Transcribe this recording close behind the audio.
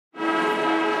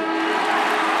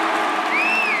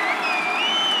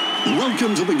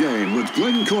Welcome to the game with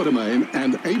Glenn Quartermain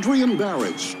and Adrian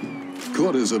Barrage.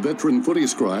 Court is a veteran footy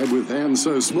scribe with hands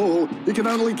so small he can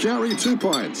only carry 2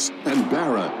 pints. And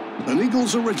Barra, an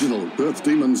Eagles original, Perth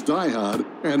Demons diehard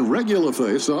and regular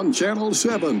face on Channel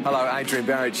 7. Hello, Adrian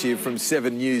Barrage here from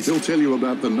 7 News. He'll tell you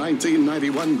about the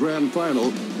 1991 Grand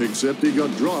Final, except he got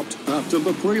dropped after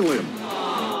the prelim.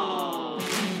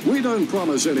 We don't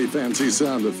promise any fancy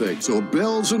sound effects or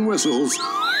bells and whistles.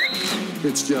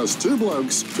 It's just two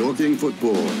blokes talking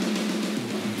football.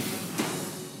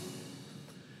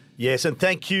 Yes, and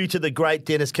thank you to the great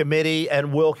Dennis Committee,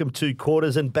 and welcome to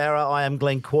Quarters and Barra. I am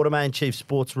Glenn Quartermain, Chief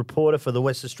Sports Reporter for the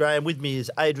West Australian. With me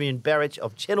is Adrian Barrage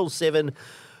of Channel 7,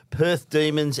 Perth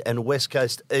Demons and West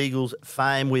Coast Eagles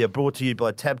fame. We are brought to you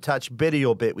by Tab Touch. Better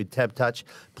your bet with Tab Touch.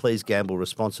 Please gamble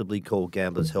responsibly. Call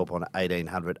Gamblers Help on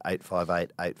 1800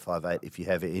 858 858 if you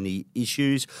have any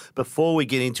issues. Before we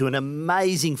get into an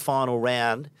amazing final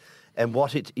round and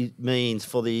what it means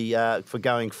for the for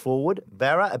going forward,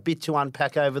 Barra, a bit to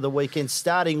unpack over the weekend,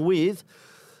 starting with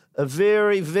a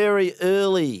very, very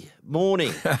early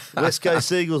morning West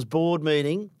Coast Eagles board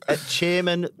meeting at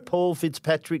Chairman Paul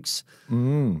Fitzpatrick's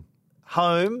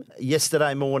home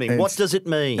yesterday morning. What does it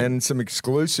mean? And some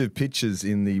exclusive pictures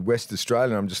in the West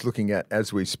Australian I'm just looking at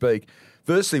as we speak.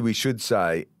 Firstly, we should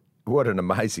say what an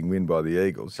amazing win by the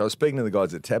Eagles. So I was speaking to the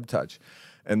guys at Tab Touch,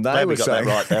 and they were saying...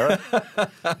 that right,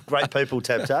 Barra. Great people,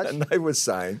 Tab Touch. And they were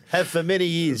saying... Have for many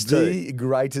years too. The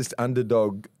greatest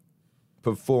underdog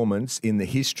performance in the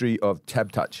history of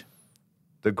Tab Touch.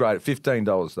 The great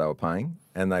 $15 they were paying,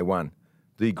 and they won.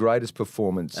 The greatest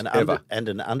performance ever. And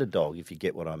an underdog, if you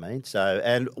get what I mean. So,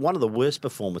 and one of the worst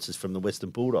performances from the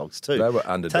Western Bulldogs too. They were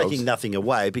underdogs. Taking nothing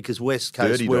away because West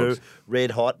Coast Dirty were dogs.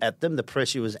 red hot at them. The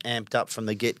pressure was amped up from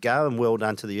the get-go, and well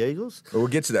done to the Eagles. Well,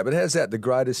 we'll get to that. But how's that? The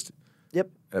greatest... Yep.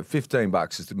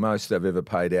 $15 is the most they've ever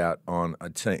paid out on a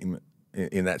team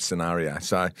in that scenario.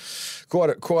 So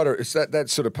that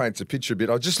sort of paints a picture a bit.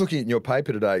 I was just looking at your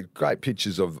paper today, great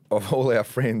pictures of all our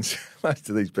friends. Most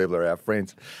of these people are our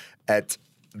friends at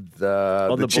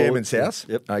the chairman's house.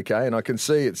 Yep. Okay, and I can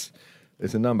see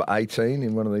there's a number 18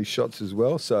 in one of these shots as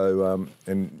well. So,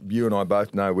 and you and I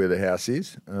both know where the house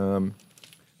is,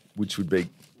 which would be...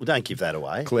 Well, don't give that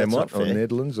away. Claremont or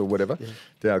Netherlands or whatever,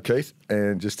 Dalkeith,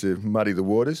 and just to muddy the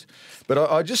waters. But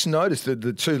I just noticed that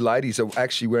the two ladies are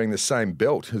actually wearing the same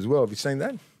belt as well. Have you seen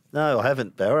that? No, I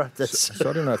haven't, Barra. So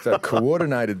I don't know if they've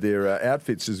coordinated their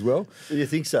outfits as well. Do you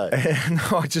think so? And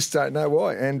I just don't know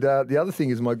why. And the other thing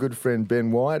is my good friend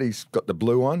Ben White, he's got the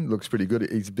blue on, looks pretty good.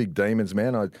 He's a big Demons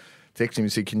man. I texted him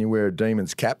and said, can you wear a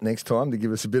Demons cap next time to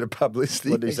give us a bit of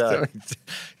publicity? What did he say?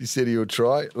 He said he'll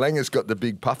try. Langer's got the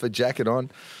big puffer jacket on.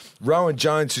 Rowan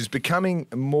Jones, who's becoming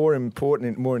more important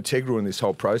and more integral in this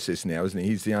whole process now, isn't he?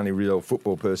 He's the only real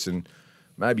football person,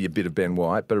 maybe a bit of Ben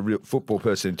White, but a real football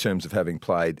person in terms of having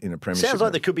played in a premiership. Sounds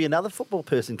like there could be another football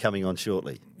person coming on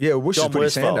shortly. Yeah, Woosh has John put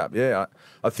his hand Worsfold. up. Yeah,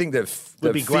 I think they've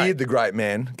feared the great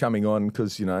man coming on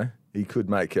because, you know, he could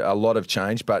make a lot of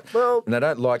change, and they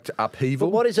don't like to upheaval.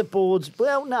 But what is a board's...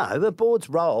 Well, no, a board's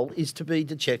role is to be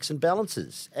the checks and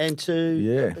balances and to...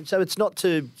 Yeah. So it's not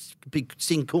to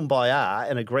sing Kumbaya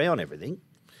and agree on everything.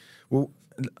 Well,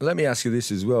 let me ask you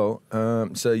this as well.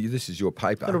 This is your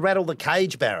paper. Got to rattle the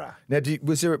cage, Barra. Now,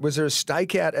 was there a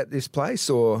stakeout at this place,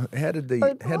 or how did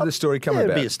the story come about?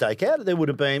 There would be a stakeout. There would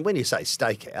have been... When you say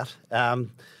stakeout...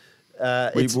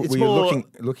 were you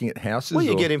looking at houses? Well,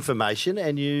 you get information,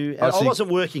 and you. And I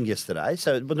wasn't working yesterday,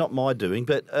 so but not my doing.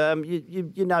 But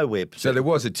you know where. So there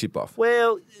was a tip off.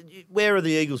 Well, where are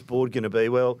the Eagles board going to be?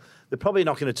 Well, they're probably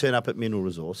not going to turn up at Mineral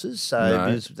Resources,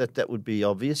 so that would be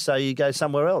obvious. So you go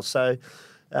somewhere else. So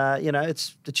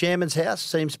it's the chairman's house.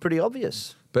 Seems pretty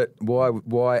obvious. But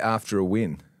why after a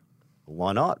win?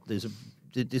 Why not?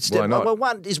 Why not? Well,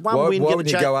 why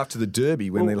would you go after the Derby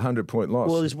when they're 100-point loss?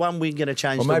 Well, is one win going to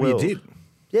change the world? Well, maybe you did.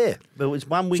 Yeah, but is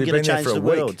one win So going to change the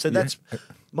world? week. So that's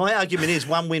my argument is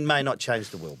one win may not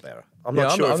change the world, Barra. I'm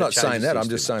not sure. I'm not saying that. I'm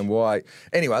just saying why.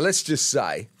 Anyway, let's just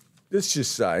say,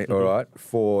 all right,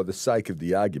 for the sake of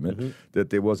the argument,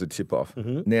 that there was a tip-off.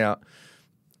 Now,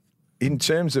 in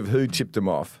terms of who tipped them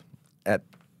off,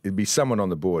 it'd be someone on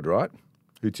the board, right?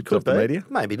 Who tipped off the media?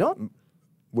 Maybe not.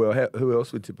 Well, who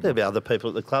else would tip them There'd off? be other people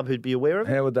at the club who'd be aware of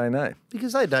it. How would they know?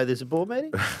 Because they know there's a board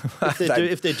meeting.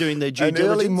 If they're doing their due An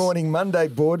diligence. early morning Monday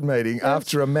board meeting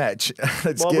after a match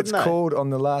that gets called on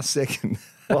the last second.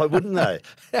 Why wouldn't they?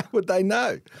 How would they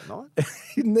know?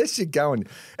 Unless you're going.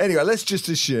 Anyway, let's just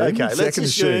assume. Okay, let's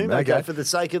assume. Okay, for the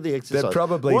sake of the exercise. That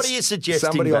probably what are you suggesting,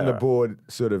 somebody on the Barra? board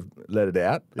sort of let it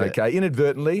out, okay,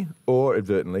 inadvertently or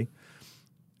advertently.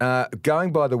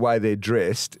 going by the way they're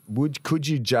dressed, could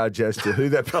you judge as to who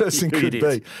that person could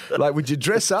be? Like, would you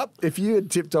dress up if you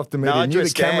had tipped off the media and knew the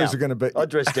cameras were going to be? I'd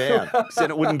dress down, because then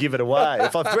it wouldn't give it away.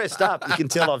 If I've dressed up, you can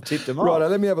tell I've tipped them off. Right,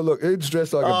 let me have a look. Who's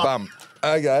dressed like a bum?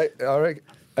 Okay, I reckon.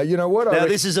 You know what? Now,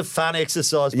 this is a fun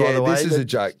exercise, by the way. Yeah, this is a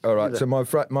joke. All right, so my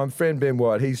friend Ben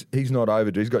White, he's not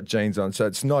overdue. He's got jeans on, so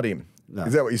it's not him. No.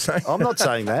 Is that what you're saying? I'm not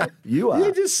saying that. You are.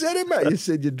 You just said it, mate. You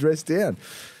said you're dressed down.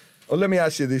 Well, let me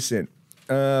ask you this then.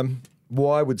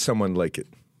 Why would someone leak it?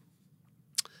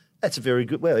 That's a very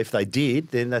good... Well, if they did,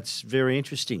 then that's very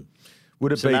interesting.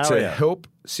 Would it scenario. be to help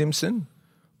Simpson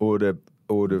or to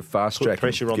fast track him? Put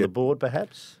pressure on the board,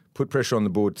 perhaps? Put pressure on the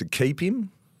board to keep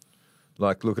him?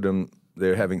 Like, look at them,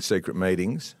 they're having secret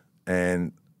meetings,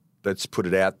 and let's put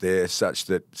it out there such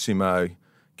that Simo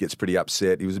gets pretty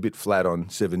upset. He was a bit flat on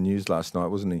 7 News last night,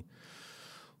 wasn't he?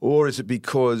 Or is it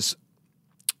because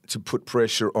to put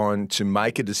pressure on to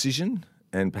make a decision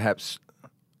and perhaps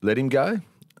let him go?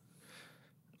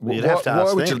 Well, you'd have to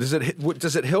ask them.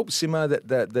 Does it help Simo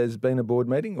that there's been a board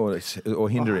meeting or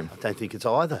hinder him? I don't think it's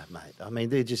either, mate. I mean,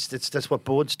 that's what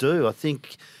boards do. I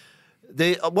think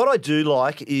what I do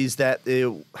like is that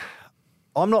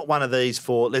I'm not one of these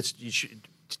you should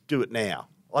do it now.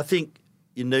 I think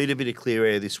you need a bit of clear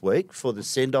air this week for the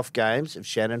send-off games of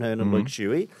Shannon Hearn and Luke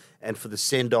Shuey, and for the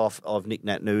send-off of Nick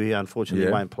Naitanui, who unfortunately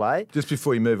won't play. Just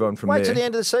before you move on from there. Wait till the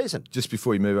end of the season. Just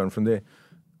before you move on from there.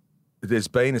 There's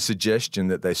been a suggestion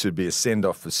that there should be a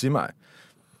send-off for Simo.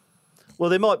 Well,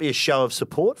 there might be a show of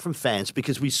support from fans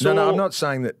because we saw... No, I'm not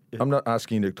saying that. I'm not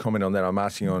asking you to comment on that. I'm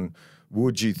asking on,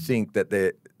 would you think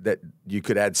that you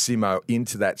could add Simo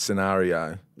into that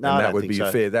scenario? No, and I that don't would think be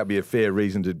so. that'd be a fair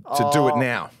reason to do it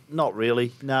now. Not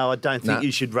really. No, I don't think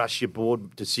you should rush your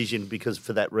board decision because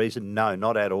for that reason. No,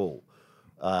 not at all.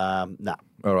 No.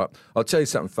 All right. I'll tell you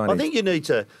something funny. I think you need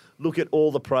to look at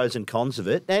all the pros and cons of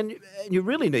it, and you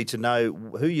really need to know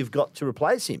who you've got to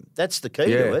replace him. That's the key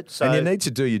to it. So and you need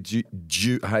to do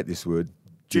your I hate this word.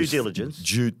 Due diligence.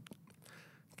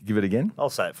 Give it again. I'll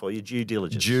say it for you. Due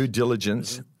diligence. Due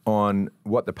diligence on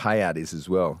what the payout is as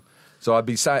well. So I'd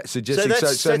be suggesting. So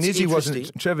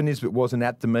that's Trevor Nisbet wasn't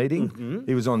at the meeting. Mm-hmm.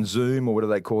 He was on Zoom, or what do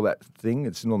they call that thing?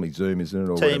 It's normally Zoom, isn't it?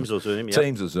 Or Teams whatever. or Zoom. Yep.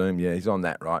 Teams or Zoom. Yeah, he's on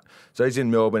that, right? So he's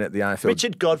in Melbourne at the AFL.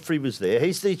 Richard Godfrey was there.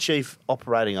 He's the chief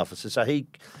operating officer, so he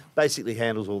basically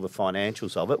handles all the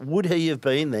financials of it. Would he have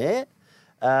been there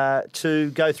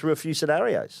to go through a few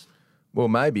scenarios? Well,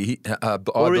 maybe.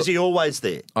 Or is he always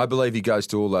there? I believe he goes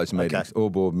to all those meetings, all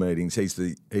board meetings. He's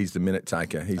the minute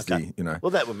taker. He's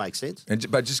Well, that would make sense.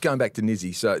 But just going back to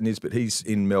Nizzy, so Nisbet, he's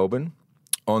in Melbourne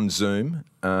on Zoom.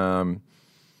 Yes.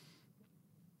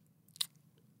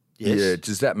 Yeah.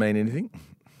 Does that mean anything?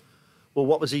 Well,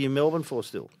 what was he in Melbourne for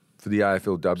still? For the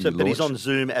AFLW launch. But he's on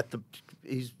Zoom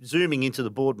he's zooming into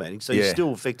the board meeting, so he's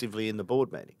still effectively in the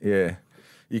board meeting. Yeah.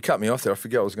 You cut me off there. I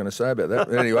forget what I was going to say about that.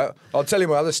 But anyway, I'll tell you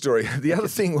my other story. The other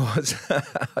thing was,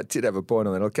 I did have a point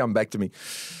on that. It'll come back to me.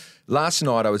 Last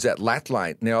night I was at Lat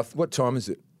Lane. Now, what time is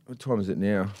it? What time is it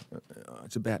now?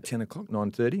 It's about 10 o'clock,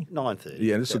 9:30? 9:30.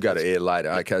 Yeah, this will go to air later.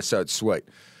 Okay, so it's sweet.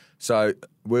 So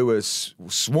we were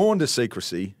sworn to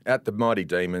secrecy at the Mighty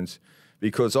Demons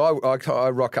because I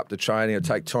rock up to training. I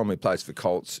take Tom, who plays for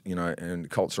Colts, and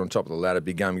Colts are on top of the ladder.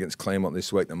 Big game against Claremont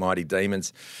this week, the Mighty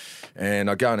Demons. And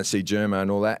I go in to see Germo and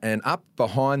all that. And up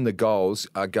behind the goals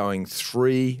are going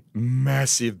 3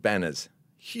 massive banners,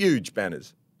 huge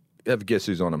banners. Have a guess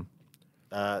who's on them?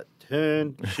 Hearn,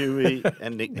 Shuey,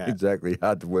 and Nick Nat. Exactly.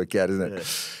 Hard to work out, isn't it?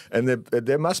 Yeah. And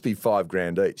there must be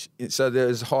 $5,000 each. So they're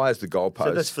as high as the goalpost.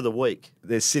 So that's for the week.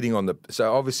 They're sitting on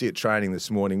so obviously at training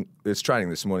this morning, so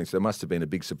there must have been a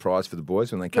big surprise for the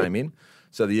boys when they came in.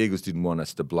 So the Eagles didn't want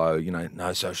us to blow,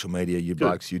 no social media, you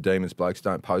blokes, you Demons blokes,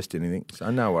 don't post anything. So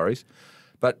no worries.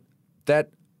 But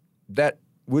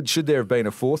should there have been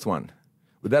a fourth one?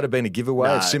 Would that have been a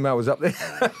giveaway if Simo was up there?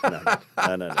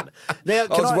 No. Now,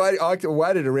 I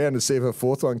waited around to see if a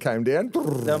fourth one came down.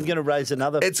 Now I'm going to raise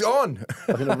another... It's on!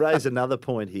 I'm going to raise another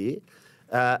point here.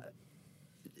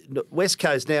 West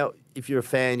Coast, now, if you're a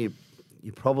fan, you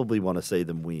probably want to see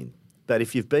them win. But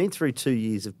if you've been through 2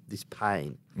 years of this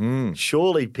pain,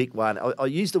 surely pick one. I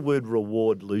use the word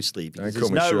reward loosely because there's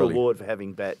no reward for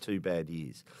having 2 bad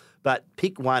years. But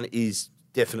pick one is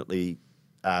definitely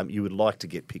you would like to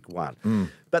get pick one.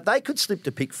 But they could slip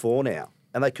to pick 4 now.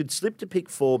 And they could slip to pick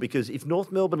 4 because if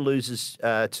North Melbourne loses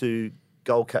to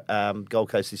Gold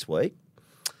Coast this week,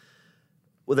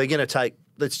 well, they're going to take,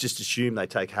 let's just assume they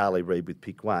take Harley Reid with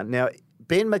pick 1. Now,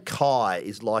 Ben Mackay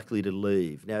is likely to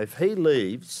leave. Now, if he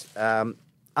leaves,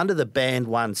 under the Band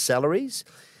 1 salaries,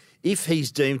 if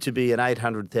he's deemed to be an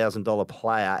 $800,000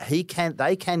 player,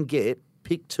 they can get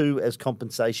pick 2 as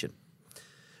compensation.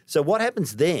 So what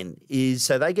happens then is,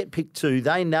 so they get pick 2,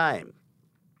 they name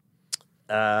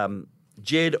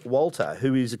Jed Walter,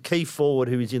 who is a key forward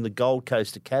who is in the Gold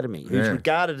Coast Academy, who's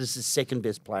regarded as the second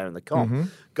best player in the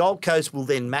comp. Gold Coast will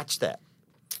then match that.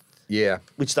 Yeah.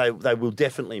 Which they will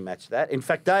definitely match that. In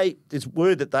fact, there's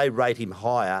word that they rate him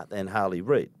higher than Harley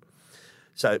Reid.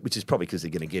 So, which is probably because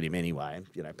they're going to get him anyway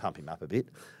and, pump him up a bit.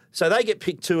 So they get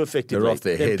pick 2 effectively. They're off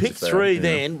their heads. Pick 3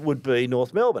 then would be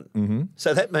North Melbourne.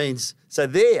 So that means,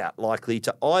 they're likely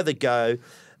to either go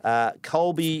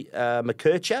Colby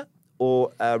McKercher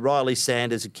or Riley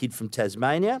Sanders, a kid from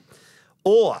Tasmania,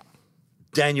 or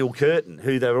Daniel Curtin,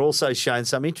 who they've also shown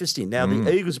some interest in. Now,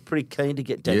 the Eagles are pretty keen to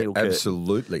get Daniel Curtin.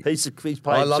 Absolutely. He's played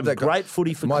some great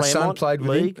footy for Claremont. My son played with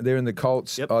League. him. They're in the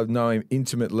Colts. Yep. I know him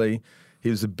intimately. He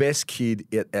was the best kid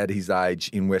at his age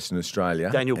in Western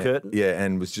Australia. Daniel Curtin? Yeah,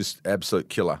 and was just absolute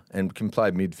killer and can play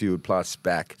midfield plus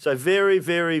back. So very,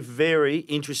 very, very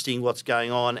interesting what's going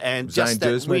on. And Zane just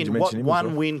that Dersman, win, what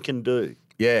one win can do.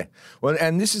 Yeah. Well,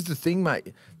 and this is the thing,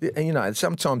 mate.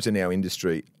 Sometimes in our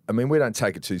industry, we don't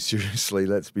take it too seriously,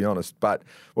 let's be honest. But,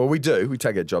 we do. We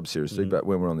take our job seriously, but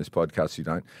when we're on this podcast, we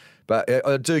don't. But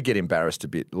I do get embarrassed a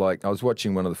bit. Like, I was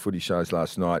watching one of the footy shows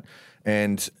last night,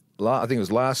 and I think it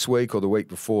was last week or the week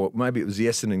before, maybe it was the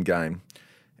Essendon game,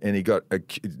 and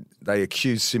they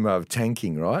accused Simo of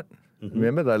tanking, right?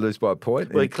 Remember, they lose by a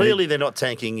point. Well, clearly they're not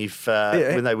tanking if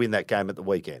when they win that game at the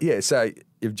weekend. Yeah, so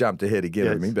you've jumped ahead again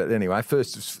with me. But anyway,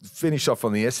 first finish off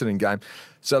on the Essendon game.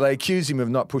 So they accuse him of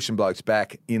not pushing blokes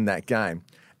back in that game.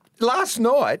 Last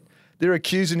night, they're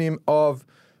accusing him of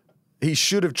he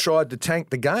should have tried to tank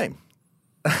the game.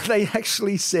 They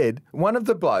actually said one of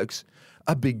the blokes,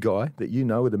 a big guy that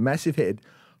with a massive head,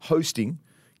 hosting,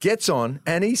 gets on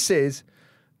and he says,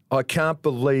 I can't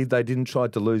believe they didn't try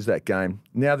to lose that game.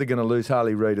 Now they're going to lose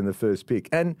Harley Reid in the first pick.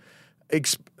 And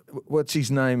what's his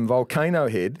name? Volcano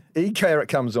Head. Carrot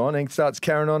comes on and starts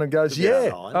carrying on and goes,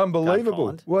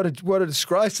 unbelievable. What a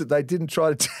disgrace that they didn't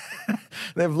try to.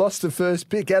 They've lost the first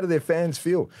pick. How do their fans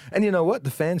feel? And you know what?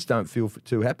 The fans don't feel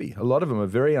too happy. A lot of them are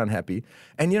very unhappy.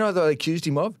 And you know what they accused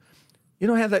him of? You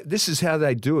know how this is how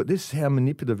they do it. This is how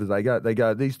manipulative they go. They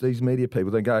go, these media people,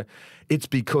 they go, it's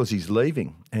because he's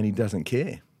leaving and he doesn't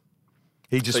care.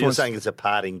 He just you're saying it's a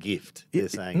parting gift. You're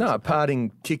saying no, a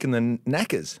parting kick in the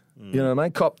knackers. You know what I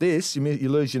mean? Cop this, you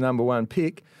lose your number 1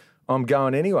 pick. I'm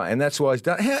going anyway. And that's why he's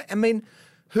done.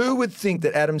 Who would think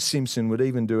that Adam Simpson would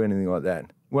even do anything like that?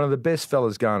 One of the best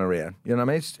fellas going around. You know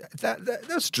what I mean?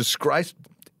 That's disgrace.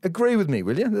 Agree with me,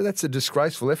 will you? That's a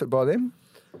disgraceful effort by them.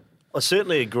 I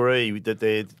certainly agree that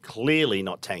they're clearly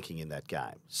not tanking in that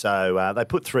game. So they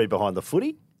put 3 behind the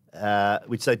footy,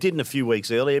 which they didn't a few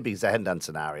weeks earlier because they hadn't done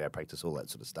scenario practice, all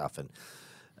that sort of stuff.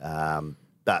 And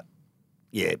but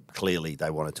yeah, clearly they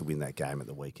wanted to win that game at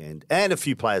the weekend. And a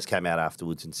few players came out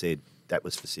afterwards and said that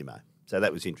was for Simo. So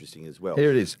that was interesting as well.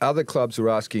 Here it is. Other clubs were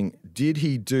asking, did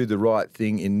he do the right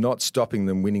thing in not stopping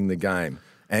them winning the game?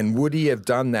 And would he have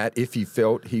done that if he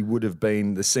felt he would have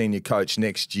been the senior coach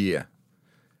next year?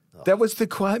 That was the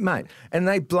quote, mate. And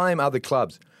they blame other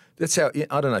clubs. That's how,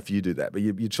 I don't know if you do that, but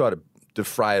you try to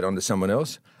defray it onto someone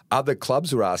else. Other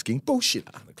clubs were asking. Bullshit.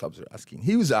 Other clubs were asking.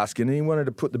 He was asking and he wanted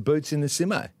to put the boots in the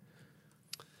Simo.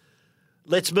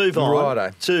 Let's move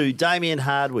on to Damien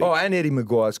Hardwick. Oh, and Eddie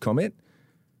Maguire's comment.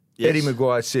 Yes. Eddie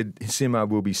Maguire said Simo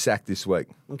will be sacked this week.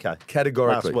 Okay.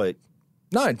 Categorically. Last week.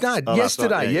 No,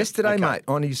 yesterday. Yesterday, okay. Mate,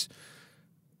 on his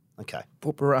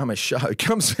Pooparama show,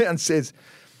 comes out and says,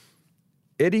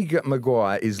 Eddie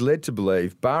Maguire is led to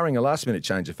believe, barring a last-minute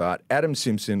change of heart, Adam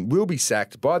Simpson will be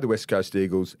sacked by the West Coast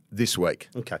Eagles this week.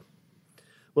 Okay.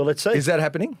 Well, let's see. Is that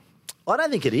happening? I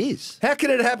don't think it is. How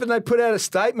can it happen? They put out a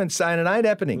statement saying it ain't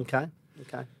happening. Okay.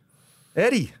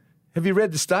 Eddie, have you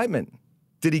read the statement?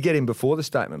 Did he get him before the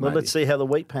statement, Well, let's see how the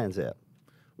week pans out.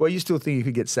 Well, you still think he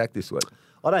could get sacked this week?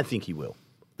 I don't think he will.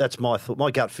 That's my thought. My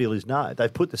gut feel is no.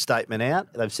 They've put the statement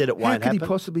out. They've said it won't happen. How could he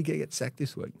possibly get sacked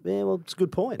this week? Yeah, well, it's a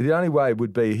good point. The only way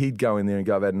would be he'd go in there and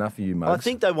go, I've had enough of you, mugs. I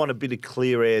think they want a bit of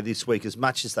clear air this week, as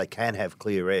much as they can have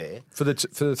clear air. For the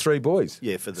 3 boys?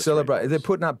 Yeah, for the celebrate. 3 boys. They're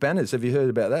putting up banners. Have you heard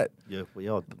about that? Yeah,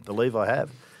 well, I believe I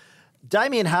have.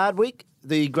 Damien Hardwick,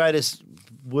 the greatest,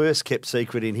 worst-kept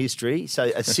secret in history. So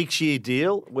a 6-year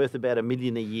deal worth about $1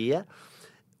 million a year.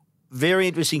 Very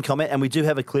interesting comment, and we do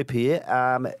have a clip here.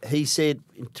 He said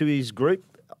to his group,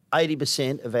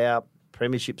 80% of our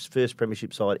first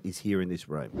premiership side is here in this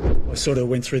room. I sort of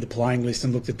went through the playing list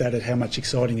and looked at that, at how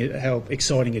exciting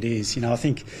it is. You know, I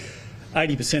think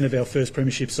 80% of our first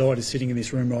premiership side is sitting in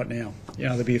this room right now. You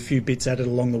know, there'll be a few bits added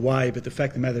along the way, but the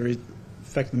fact of the matter is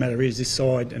fact of the matter is, this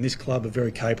side and this club are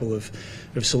very capable of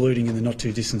saluting in the not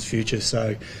too distant future.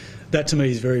 So that to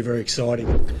me is very, very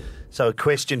exciting. So a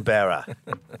question, Barra.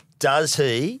 Does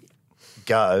he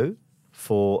go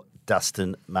for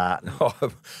Dustin Martin?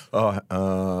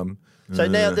 So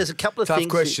now there's a couple of tough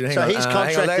things. question. Hang so on. he's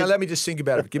contracted. Hang on. Let me just think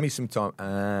about it. Give me some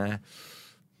time.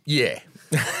 Yeah.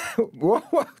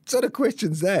 what sort of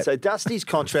question's that? So Dusty's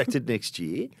contracted next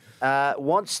year.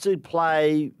 Wants to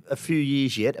play a few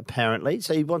years yet, apparently.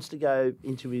 So he wants to go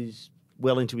into his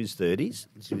 30s,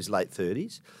 into his late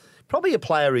 30s. Probably a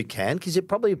player who can, because he's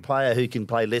probably a player who can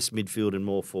play less midfield and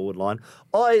more forward line.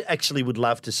 I actually would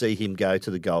love to see him go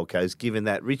to the Gold Coast, given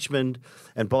that Richmond,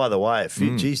 and by the way,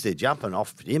 they're jumping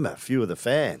off him, a few of the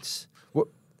fans. What?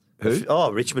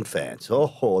 Who? Richmond fans.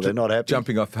 They're not happy.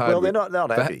 Jumping off hard. Well, they're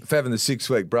not happy. For having the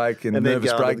 6-week break and then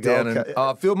nervous breakdown. And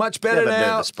I feel much better Never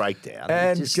now. Nervous breakdown.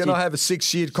 And can I have a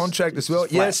 6-year contract as well?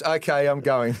 Yes, okay, I'm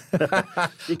going.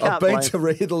 I've been to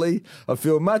Italy. I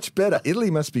feel much better.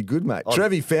 Italy must be good, mate.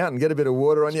 Trevi Fountain, get a bit of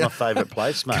water on you. My favourite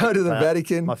place, mate. Go to the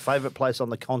Vatican. My favourite place on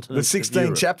the continent. The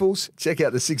 16 chapels. Check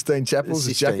out the 16 chapels,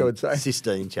 as Jacko would say.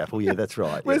 Sistine Chapel, yeah, that's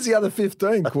right. Where's the other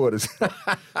 15 quarters? Mate,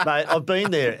 I've been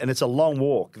there, and it's a long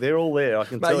walk. They're all there, I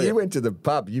can tell you. Mate, you went to the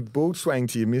pub. You ball swang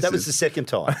to your missus. That was the second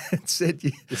time. It said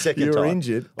you time. were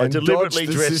injured. I and deliberately dodged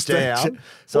the dressed Sistine down.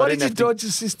 So Why did you dodge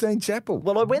the Sistine Chapel?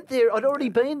 Well, I went there. I'd already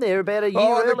been there about a year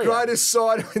earlier. The greatest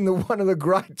site in one of the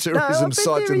great tourism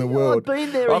sites in the world. I've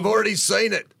been there. I've already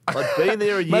seen it. I'd been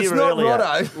there a year earlier.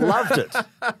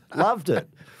 Loved it.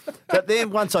 But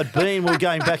then once I'd been, we were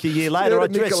going back a year later, I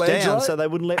dressed down so they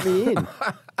wouldn't let me in.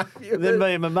 Then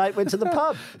me and my mate went to the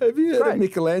pub. Have you heard of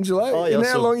Michelangelo? Oh, yeah, you know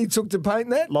how long he took to paint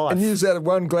that? Life. And you just had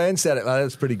one glance at it. Oh,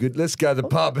 that's pretty good. Let's go to the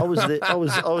pub. I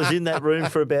was in that room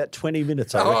for about 20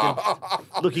 minutes, I reckon,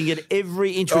 looking at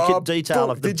every intricate detail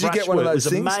of the brushwork. Did you get one of those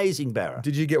things? It was amazing, Barra.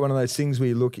 Did you get one of those things where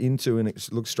you look into and it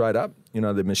looks straight up? You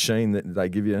know, the machine that they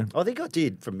give you? I think I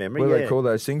did from memory. What do they call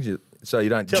those things? So you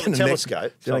don't get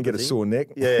telescope. You don't get a sore neck.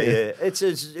 Yeah. It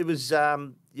was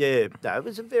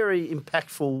a very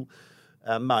impactful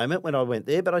moment when I went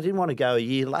there, but I didn't want to go a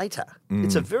year later.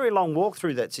 It's a very long walk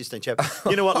through that Sistine Chapel.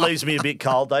 You know what leaves me a bit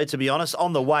cold, though, to be honest?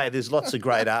 On the way, there's lots of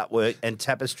great artwork and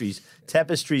tapestries.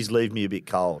 Tapestries leave me a bit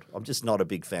cold. I'm just not a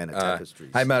big fan of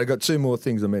tapestries. Hey, mate, I've got two more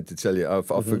things I meant to tell you. I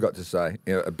forgot to say,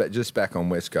 just back on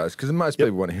West Coast, because most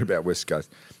people want to hear about West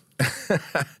Coast.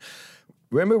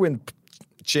 Remember when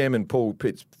Chairman Paul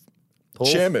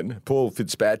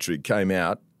Fitzpatrick came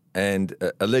out and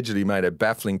allegedly made a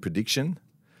baffling prediction?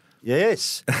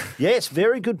 Yes,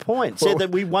 very good point. Said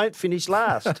that we won't finish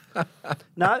last.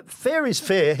 No, fair is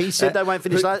fair. He said they won't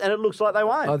finish last, and it looks like they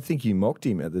won't. I think you mocked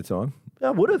him at the time.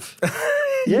 I would have.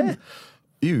 Yeah.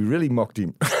 You really mocked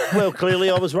him. Well, clearly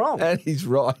I was wrong. And he's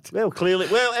right. Well,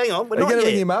 hang on. We're not going to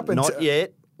ring him up? Not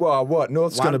yet. Well, what?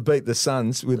 North's going to beat the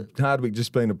Suns with Hardwick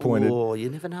just being appointed. Oh, you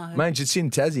never know. Mate, it's in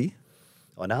Tassie.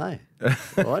 I know.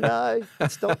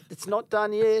 It's not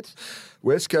done yet.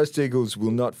 West Coast Eagles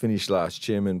will not finish last.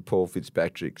 Chairman Paul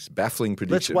Fitzpatrick's baffling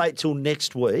prediction. Let's wait till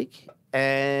next week,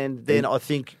 and then I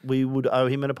think we would owe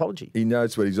him an apology. He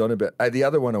knows what he's on about. Hey, the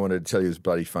other one I wanted to tell you is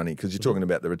bloody funny because you're talking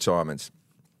about the retirements.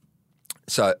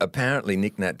 So apparently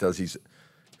Nick Nat does his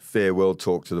farewell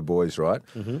talk to the boys, right?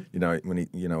 Mm-hmm. You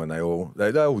know when they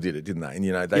all did it, didn't they?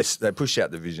 And they pushed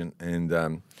out the vision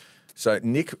and. So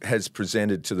Nick has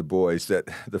presented to the boys that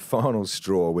the final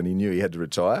straw when he knew he had to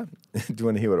retire. Do you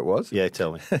want to hear what it was? Yeah,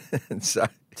 tell me. And so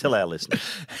tell our listeners.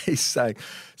 He's saying,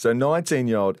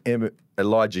 19-year-old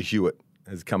Elijah Hewitt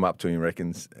has come up to him,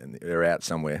 reckons, and they're out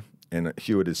somewhere. And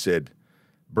Hewitt has said,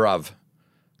 "Bruv,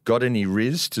 got any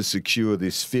riz to secure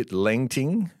this fit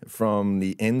lengting from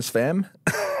the Ends fam?"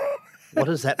 What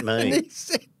does that mean?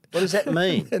 What does that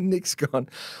mean? And Nick's gone,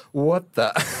 "What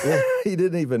the?" Yeah. He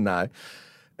didn't even know.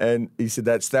 And he said,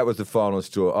 that was the final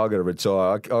straw. I got to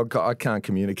retire. I can't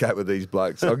communicate with these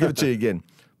blokes. I'll give it to you again.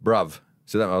 Bruv.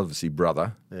 So that obviously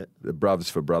brother. Yeah. The bruv's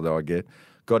for brother, I get.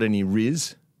 Got any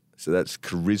riz? So that's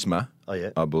charisma,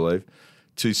 I believe,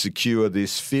 to secure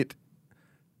this fit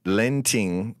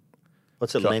lenting.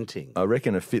 What's a lenting? I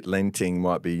reckon a fit lenting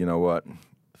might be, you know what?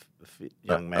 A fit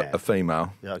young man. A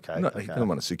female. Yeah, okay. He doesn't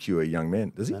want to secure a young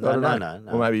man, does he? No.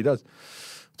 Or maybe he does.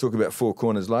 Talk about four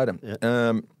corners later.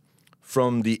 Yeah.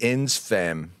 From the Ends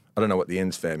fam. I don't know what the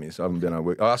Ends fam is. I haven't been on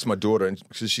work. I asked my daughter,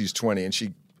 because she's 20, and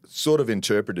she sort of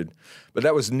interpreted. But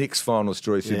that was Nick's final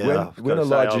story. He said, when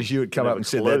Elijah Hewitt come up and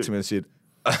said that to me, I said,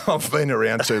 I've been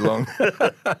around too long.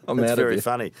 I'm out of very here.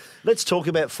 Funny. Let's talk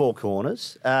about Four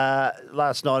Corners.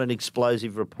 Last night, an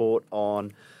explosive report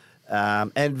on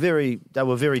And they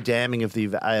were very damning of the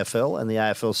AFL and the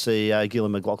AFL CEO,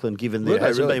 Gillon McLachlan, given there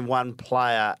hasn't been one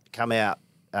player come out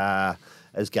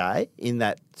as gay in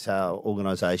that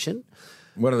organisation.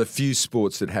 One of the few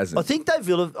sports that hasn't. I think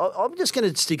I'm just going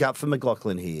to stick up for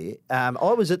McLachlan here.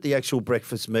 I was at the actual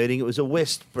breakfast meeting. It was a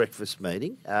West breakfast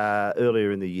meeting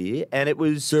earlier in the year, and it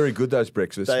was very good, those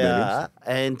breakfast meetings. Are,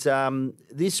 and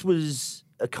this was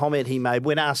a comment he made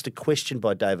when asked a question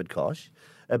by David Koch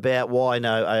about why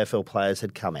no AFL players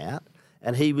had come out,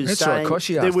 and he was saying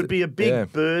there would be a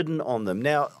big burden on them.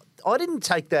 Now, I didn't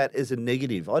take that as a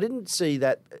negative. I didn't see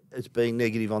that as being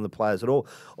negative on the players at all.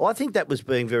 I think that was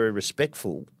being very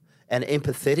respectful and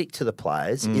empathetic to the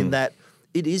players in that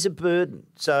it is a burden.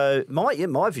 So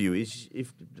my view is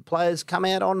if the players come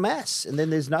out en masse and then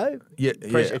there's no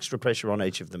extra pressure on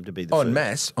each of them to be the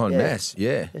first. En masse,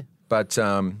 yeah. But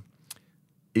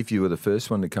if you were the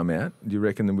first one to come out, do you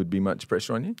reckon there would be much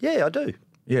pressure on you? Yeah, I do.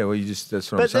 Yeah, well,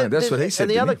 that's what I'm saying. That's what he said.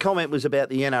 And the other comment was about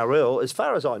the NRL. As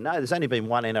far as I know, there's only been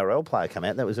one NRL player come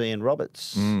out, and that was Ian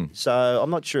Roberts. So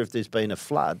I'm not sure if there's been a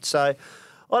flood. So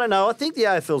I don't know. I think the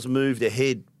AFL's moved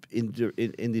ahead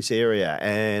in this area.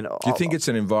 And do you think it's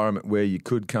an environment where you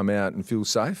could come out and feel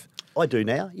safe? I do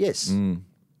now, yes.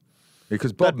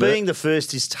 Because being the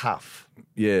first is tough.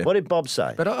 Yeah. What did Bob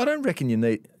say? But I don't reckon you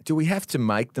need. Do we have to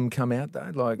make them come out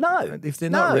though? Like, no, if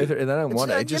they're not ready, they don't want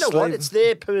it. You know what? It's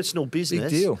their personal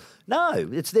business. Big deal. No,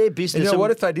 it's their business. You know what?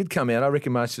 If they did come out, I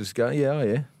reckon most of us go,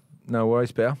 yeah, no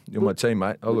worries, pal. You're my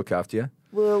teammate. I'll look after you.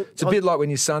 Well, it's a bit like when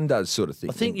your son does sort of thing.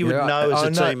 I think you would know as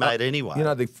a teammate anyway. You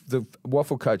know, the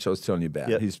waffle coach I was telling you about,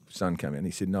 his son came out and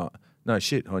he said, no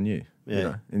shit on you. Yeah. You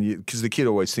know? And because the kid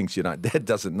always thinks, Dad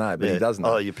doesn't know, but he doesn't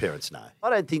know. Oh, your parents know.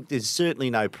 I don't think there's certainly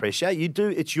no pressure.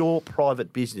 It's your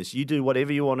private business. You do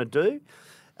whatever you want to do.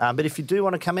 But if you do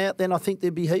want to come out, then I think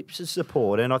there'd be heaps of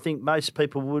support, and I think most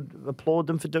people would applaud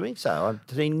them for doing so.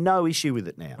 I see no issue with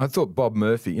it now. I thought Bob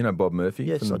Murphy, Bob Murphy?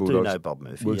 Yes, from the I Bulldogs, do know Bob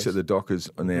Murphy. Works at the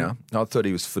Dockers now. I thought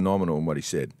he was phenomenal in what he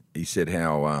said. He said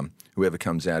how whoever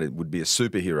comes out, it would be a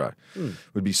superhero,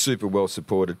 would be super well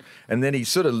supported. And then he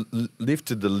sort of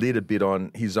lifted the lid a bit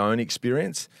on his own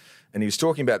experience, and he was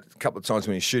talking about a couple of times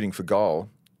when he was shooting for goal.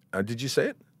 Did you see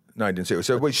it? No, he didn't see it.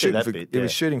 So he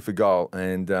was shooting for goal,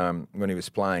 and when he was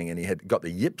playing, and he had got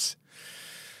the yips,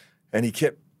 and he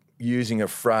kept using a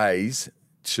phrase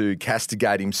to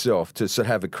castigate himself, to sort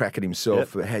of have a crack at himself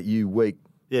for how you weak.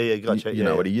 Yeah, gotcha. You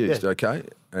know what he used, okay?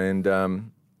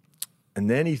 And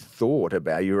then he thought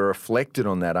about, you reflected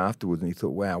on that afterwards, and he thought,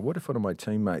 wow, what if one of my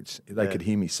teammates, they could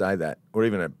hear me say that, or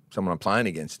even someone I'm playing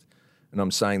against, and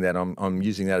I'm saying that, I'm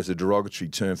using that as a derogatory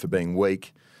term for being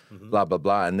weak, blah, blah,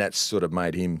 blah. And that's sort of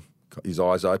made his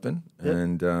eyes open. Yep.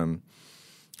 And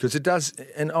because it does,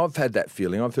 and I've had that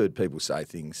feeling. I've heard people say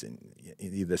things in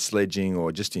either sledging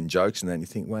or just in jokes, and then you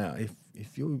think, wow, if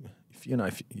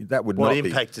that would what not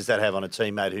impact does that have on a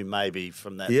teammate who may be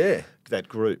from that that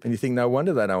group? And you think, no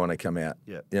wonder they don't want to come out.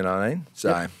 Yep. You know what I mean?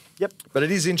 So, yep. But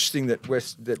it is interesting that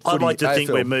I'd like to think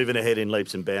we're moving ahead in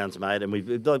leaps and bounds, mate. And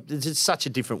it's such a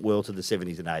different world to the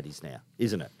 70s and 80s now,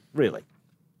 isn't it? Really?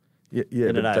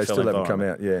 Yeah, but they still haven't come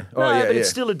out, No, but it's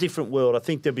still a different world. I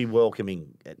think they'll be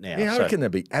welcoming it now. Yeah, I reckon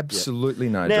there'll be absolutely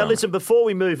no Now, drama. listen, before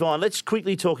we move on, let's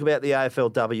quickly talk about the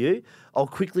AFLW. I'll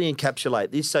quickly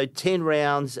encapsulate this. So 10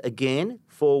 rounds again,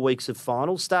 4 weeks of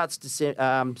finals. Starts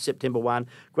September 1,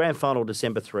 grand final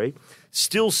December 3.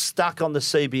 Still stuck on the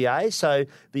CBA. So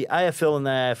the AFL and the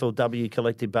AFLW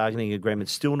collective bargaining agreement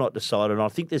still not decided. And I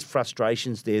think there's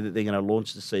frustrations there that they're going to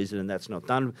launch the season and that's not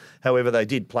done. However, they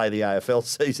did play the AFL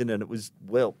season and it was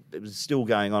still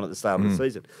going on at the start of the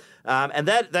season. And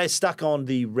that they're stuck on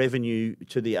the revenue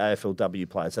to the AFLW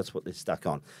players. That's what they're stuck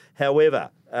on. However,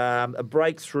 a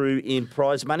breakthrough in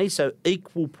prize money, so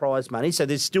equal prize money. So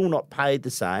they're still not paid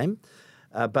the same.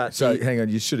 Hang on,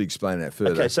 you should explain that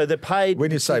further. Okay, so they're paid.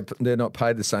 When you say they're not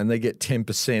paid the same, they get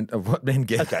 10% of what men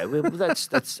get. Okay, well that's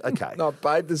okay. Not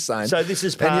paid the same. So this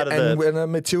is part of and when the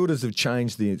Matildas have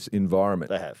changed the environment.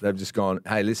 They have. They've just gone,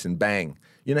 hey, listen, bang.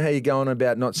 You know how you're going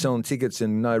about not selling tickets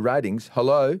and no ratings?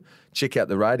 Hello, check out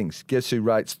the ratings. Guess who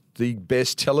rates the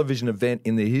best television event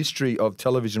in the history of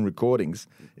television recordings?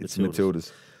 It's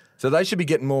Matildas. So they should be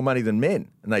getting more money than men,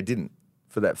 and they didn't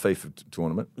for that FIFA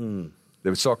tournament. The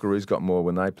Socceroos got more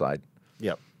when they played.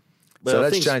 Yep. Well, so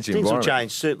that's changed the environment. Things will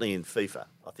change, certainly in FIFA,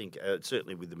 I think,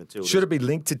 certainly with the Matildas. Should it be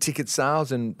linked to ticket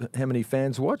sales and how many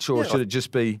fans watch, or should it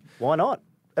just be... Why not?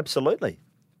 Absolutely.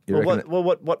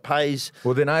 What pays...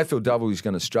 Well, then AFLW is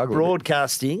going to struggle.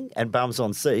 Broadcasting and bums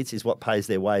on seats is what pays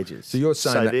their wages. So you're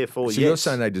saying you're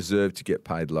saying they deserve to get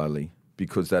paid lowly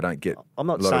because they don't get I'm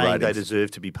not saying they deserve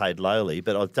to be paid lowly,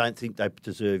 but I don't think they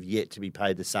deserve yet to be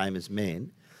paid the same as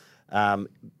men.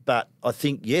 But I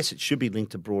think, yes, it should be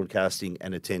linked to broadcasting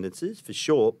and attendances for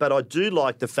sure. But I do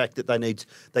like the fact that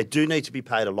they do need to be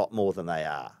paid a lot more than they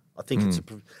are. I think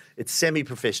it's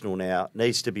semi-professional now,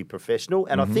 needs to be professional.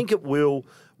 And I think it will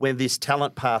when this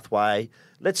talent pathway,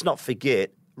 let's not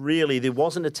forget, really there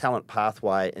wasn't a talent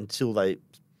pathway until they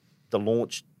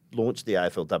launched the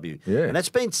AFLW. Yeah. And that's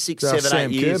been 6, So 7, Sam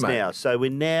 8 years Kerr, mate. now. So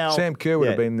we're now... Sam Kerr would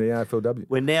have been the AFLW.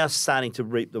 We're now starting to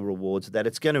reap the rewards of that.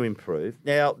 It's going to improve.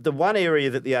 Now, the one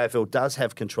area that the AFL does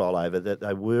have control over that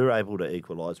they were able to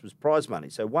equalise was prize money.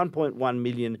 So 1.1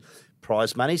 million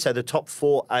prize money. So the top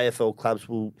 4 AFL clubs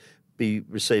will be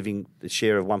receiving the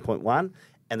share of 1.1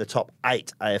 and the top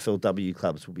 8 AFLW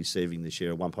clubs will be receiving the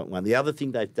share of 1.1. The other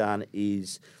thing they've done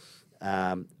is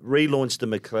relaunched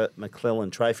the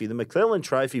McClellan Trophy. The McClellan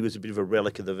Trophy was a bit of a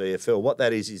relic of the VFL. What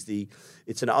that is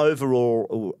it's an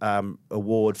overall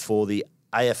award for the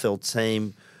AFL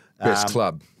team. Best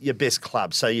club. Your best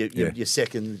club. So your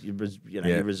second,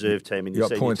 your reserve team and You your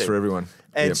got senior points team. for everyone.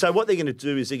 And so what they're going to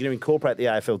do is they're going to incorporate the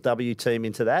AFLW team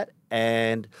into that,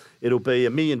 and it'll be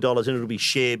 $1 million, and it'll be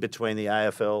shared between the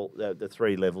AFL, the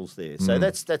 3 levels there. So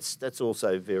that's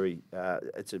also very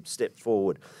it's a step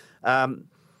forward.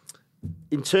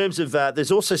 In terms of,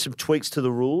 there's also some tweaks to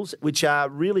the rules, which are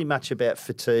really much about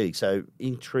fatigue. So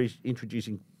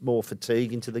introducing more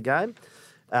fatigue into the game.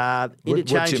 What do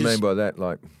you mean by that?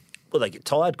 Like, well, they get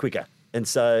tired quicker. And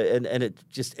so, and it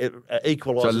just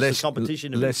equalises the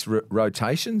competition. Less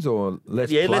rotations or less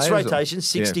players? Less rotations,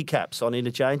 60 caps on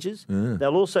interchanges.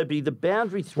 There'll also be the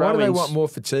boundary throw-ins. Why do they want more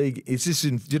fatigue? Is this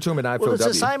you're talking about AFLW? Well, it's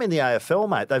the same in the AFL,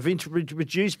 mate. They've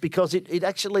reduced because it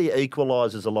actually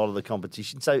equalises a lot of the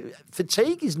competition. So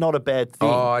fatigue is not a bad thing.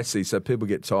 Oh, I see. So people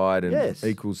get tired and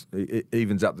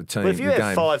evens up the team. Well, if you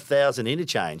have 5,000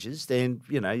 interchanges, then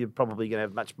you're probably going to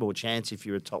have much more chance if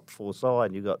you're a top 4 side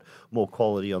and you've got more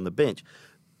quality on the bench.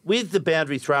 With the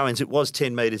boundary throw-ins, it was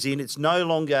 10 metres in. It's no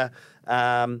longer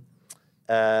it's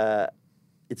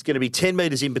going to be 10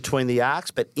 metres in between the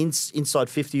arcs, but inside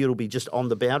 50 it'll be just on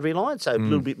the boundary line, so a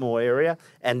little bit more area,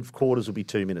 and quarters will be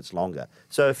 2 minutes longer.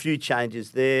 So a few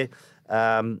changes there.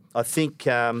 I think...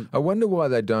 I wonder why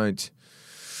they don't...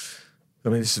 I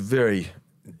mean, it's a very,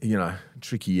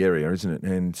 tricky area, isn't it?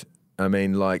 And, I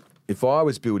mean, like, if I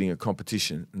was building a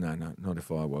competition... No, not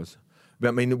if I was... But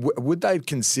I mean, would they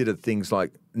consider things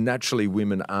like naturally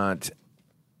women aren't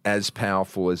as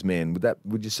powerful as men?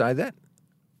 Would you say that?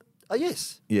 Oh,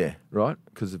 yes. Yeah, right?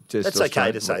 Because of testosterone. That's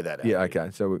okay to say that. Yeah,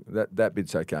 okay. So that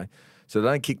bit's okay. So they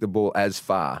don't kick the ball as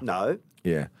far. No.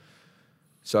 Yeah.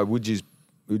 So would you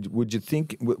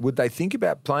think? Would they think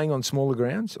about playing on smaller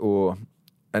grounds and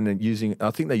then using? I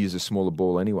think they use a smaller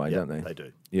ball anyway, don't they? They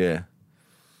do. Yeah.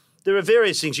 There are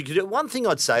various things you could do. One thing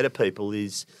I'd say to people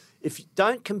is, if you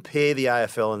don't compare the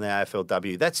AFL and the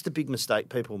AFLW, that's the big mistake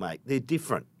people make. They're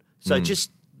different. So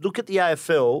just look at the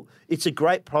AFL. It's a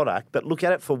great product, but look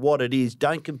at it for what it is.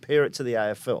 Don't compare it to the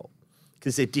AFL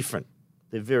because they're different.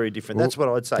 They're very different. That's what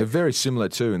I'd say. They're very similar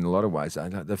too in a lot of ways.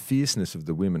 The fierceness of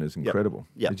the women is incredible.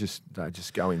 Yep. They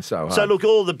just go in so hard. So look,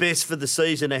 all the best for the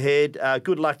season ahead.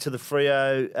 Good luck to the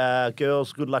Freo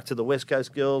girls. Good luck to the West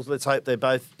Coast girls. Let's hope they're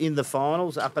both in the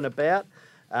finals, up and about.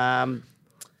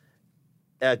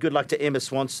 Good luck to Emma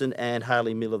Swanson and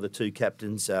Hayley Miller, the 2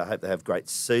 captains. Hope they have great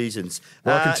seasons.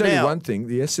 Well, I can tell you one thing.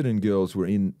 The Essendon girls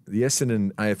the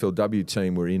Essendon AFLW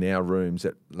team were in our rooms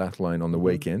at Lathlane on the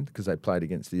weekend because they played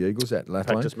against the Eagles at Lathlane.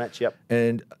 Practice match, yep.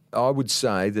 And I would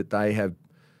say that they have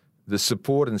the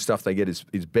support and stuff they get is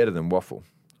better than Waffle.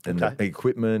 And the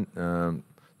equipment,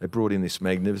 they brought in this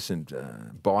magnificent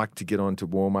bike to get on to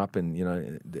warm up, and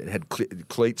it had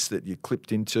cleats that you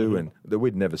clipped into and that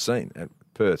we'd never seen at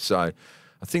Perth. So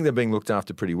I think they're being looked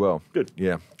after pretty well. Good.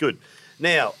 Yeah. Good.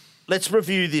 Now, let's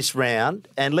review this round,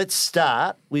 and let's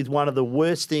start with one of the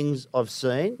worst things I've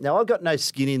seen. Now, I've got no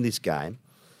skin in this game,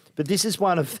 but this is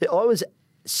I was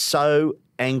so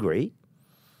angry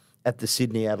at the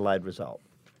Sydney-Adelaide result.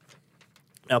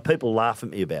 Now, people laugh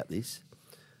at me about this,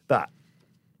 but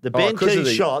the Ben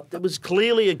Key shot, that was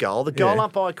clearly a goal. The goal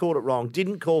umpire called it wrong,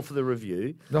 didn't call for the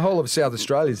review. The whole of South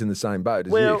Australia's in the same boat as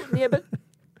you. Well, yeah, but...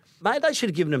 Mate, they should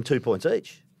have given them 2 points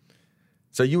each.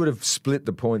 So you would have split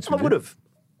the points? I would have.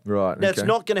 Right. Now, it's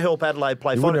not going to help Adelaide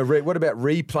play final. What about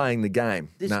replaying the game?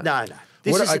 No.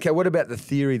 What about the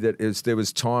theory that there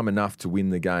was time enough to win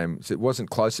the game? So it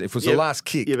wasn't close. If it was the last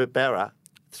kick. Yeah, but Barra,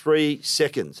 3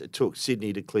 seconds it took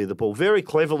Sydney to clear the ball. Very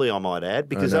cleverly, I might add,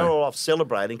 because they were all off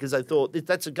celebrating because they thought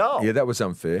that's a goal. Yeah, that was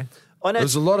unfair. I know There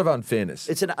was a lot of unfairness.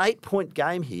 It's an 8-point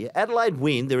game here. Adelaide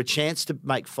win, they're a chance to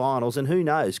make finals, and who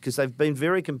knows, because they've been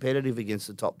very competitive against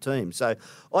the top teams. So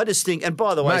I just think, and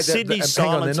by the way, Mate, Sydney's hang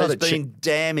on, silence they're has not a been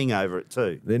damning over it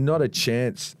too. They're not a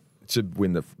chance to be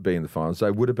in the finals. They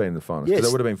would have been in the finals. Yes. Because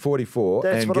they would have been 44.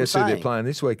 That's and what I'm guess who they're saying. playing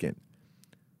this weekend?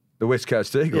 The West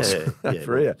Coast Eagles. Yeah,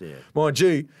 Freo. yeah. Mind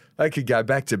you, they could go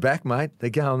back to back, mate. They're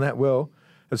going that well.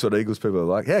 That's what Eagles people are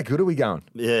like. How good are we going?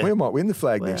 Yeah. We might win the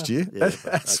flag next year. yeah,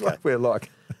 That's okay. what we're like.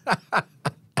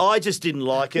 I just didn't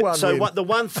like it. One So win. the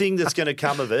one thing that's going to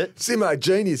come of it, Simo,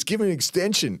 genius, give him an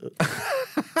extension.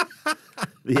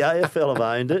 the AFL have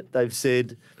owned it. They've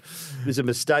said it was a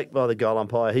mistake by the goal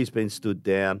umpire. He's been stood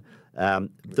down.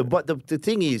 The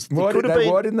thing is, Why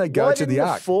didn't they go to the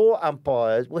arc? 4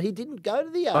 umpires? Well, he didn't go to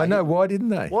the arc. I know. Why didn't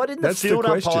they? Why didn't That's the field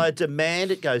question. umpire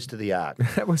demand it goes to the arc?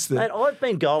 That was the. Mate, I've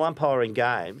been goal umpiring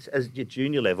games at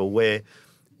junior level where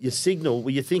you signal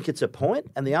where you think it's a point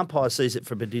and the umpire sees it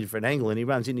from a different angle and he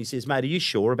runs in and he says, mate, are you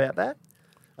sure about that?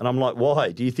 And I'm like,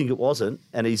 why? Do you think it wasn't?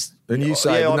 And he's... And you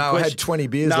say, I'm no, I had 20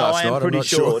 beers last night, I'm pretty not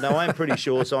sure. sure. No, I am pretty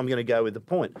sure, so I'm going to go with the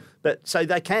point. But so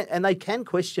they can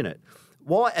question it.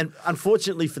 Why? And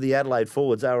unfortunately for the Adelaide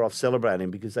forwards, they were off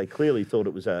celebrating because they clearly thought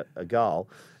it was a goal,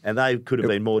 and they could have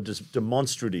been more just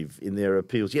demonstrative in their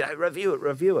appeals.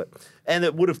 Review it. And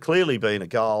it would have clearly been a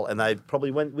goal, and they probably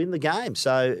win the game.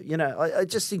 So, I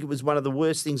just think it was one of the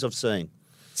worst things I've seen.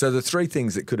 So the 3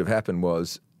 things that could have happened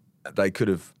was they could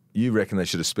have. You reckon they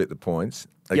should have split the points?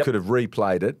 They Yep. could have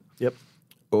replayed it. Yep.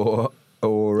 Or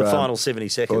The final 70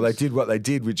 seconds. Or they did what they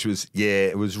did, which was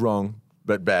it was wrong,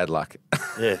 but bad luck.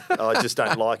 Yeah, I just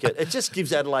don't like it. It just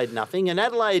gives Adelaide nothing. And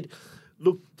Adelaide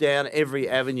looked down every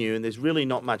avenue, and there's really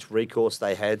not much recourse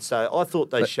they had. So I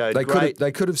thought they showed great.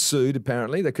 They could have sued.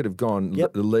 Apparently, they could have gone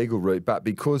Yep. the legal route, but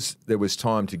because there was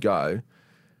time to go,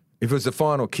 if it was the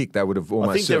final kick, they would have almost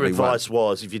I think their certainly won. advice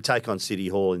was, if you take on City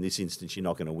Hall in this instance, you're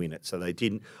not going to win it. So they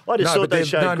didn't. I just No, thought but they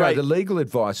showed great. the legal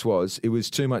advice was it was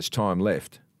too much time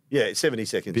left. Yeah, 70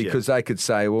 seconds. Because they could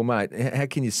say, well, mate, how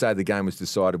can you say the game was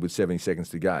decided with 70 seconds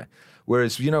to go?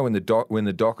 Whereas, when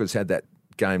the Dockers had that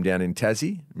game down in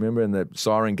Tassie, remember, in the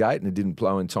siren gate, and it didn't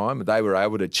blow in time, they were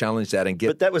able to challenge that and get...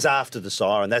 But that was after the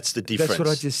siren. That's the difference. That's what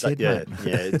I just said, yeah,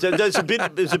 mate. Yeah, there's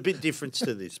a bit difference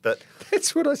to this, but...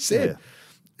 That's what I said.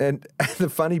 And the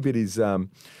funny bit is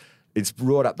it's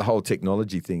brought up the whole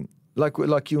technology thing. Like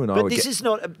you and I But were this is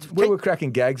not... we were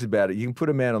cracking gags about it. You can put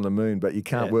a man on the moon, but you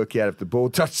can't work out if the ball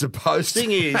touched the post.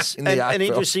 Thing is, in the and AFL.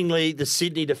 interestingly, the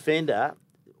Sydney defender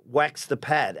whacks the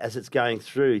pad as it's going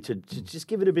through to just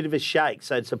give it a bit of a shake,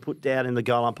 so to put down in the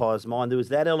goal umpire's mind. There was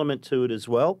that element to it as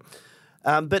well.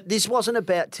 But this wasn't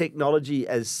about technology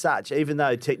as such, even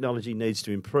though technology needs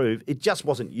to improve. It just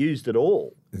wasn't used at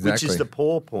all, which Exactly. is the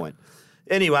poor point.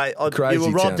 Anyway, you Crazy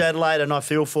were robbed, town. Adelaide, and I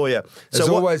feel for you. As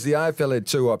always, the AFL had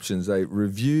 2 options. They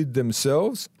reviewed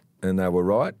themselves and they were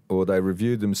right, or they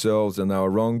reviewed themselves and they were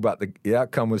wrong, but the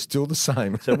outcome was still the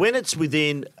same. So when it's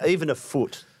within even a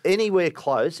foot, anywhere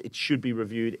close, it should be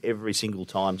reviewed every single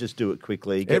time. Just do it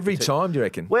quickly. Every time, do you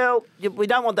reckon? Well, we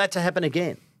don't want that to happen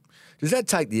again. Does that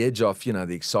take the edge off,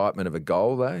 the excitement of a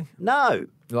goal, though? No.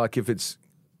 Like if it's,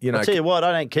 I'll tell you what,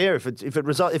 I don't care if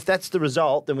that's the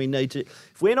result, then we need to.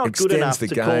 If we're not good Extends enough the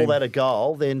to game. call that a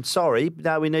goal, then sorry,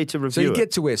 no, we need to So review you it.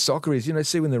 get to where soccer is,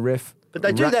 see when the ref... But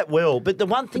they do that well. But the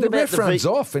one thing the about ref the runs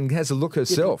off and has a look Yeah, but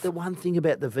herself. the one thing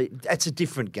about that's a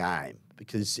different game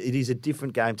because it is a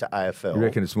different game to AFL. You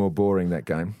reckon it's more boring, that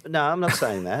game? No, I'm not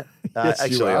saying that. Yes, you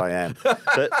actually, are. I am.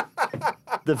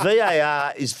 But the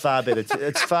VAR is far better.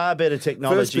 It's far better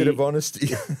technology. First bit of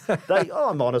honesty.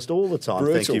 I'm honest all the time.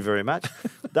 Thank Brutal. you very much.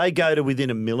 They go to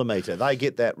within a millimetre. They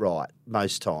get that right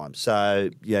most times. So,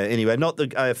 anyway, not the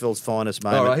AFL's finest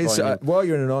moment. All right, by any- while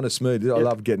you're in an honest mood, I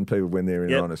love getting people when they're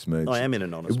in Yep. an honest mood. I am in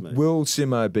an honest mood. Will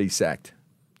Simo be sacked?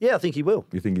 Yeah, I think he will.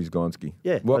 You think he's Gonski?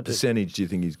 Yeah, I What do. percentage do you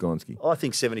think he's Gonski? I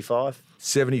think 75.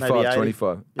 75, maybe 80.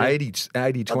 25. Yeah.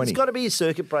 80, 20. There's got to be a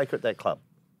circuit breaker at that club.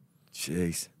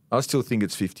 Jeez. I still think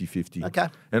it's 50-50. Okay.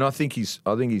 And I think he's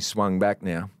swung back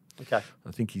now. Okay.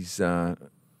 I think he's I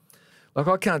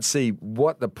can't see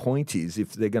what the point is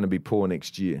if they're going to be poor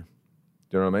next year.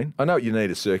 Do you know what I mean? I know you need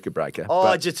a circuit breaker. Oh, but,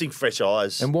 I just think fresh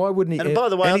eyes. and why wouldn't he? And by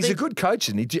the way, I he's a think- good coach,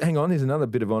 isn't he? Hang on, here's another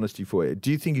bit of honesty for you.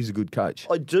 Do you think he's a good coach?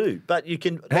 I do, but you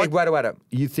can... Hey, wait.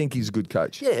 You think he's a good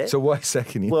coach? Yeah. So why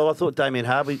sacking him? Well, I thought Damien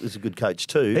Harvey was a good coach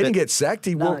too. he didn't get sacked.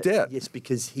 He walked out. Yes,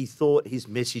 because he thought his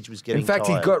message was getting In fact,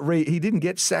 tired. he didn't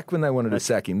get sacked when they wanted to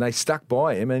sack him. They stuck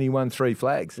by him, and he won 3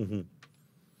 flags. Mm-hmm.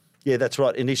 Yeah, that's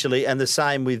right, initially. And the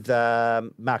same with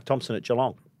Mark Thompson at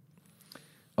Geelong.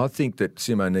 I think that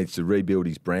Simo needs to rebuild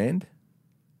his brand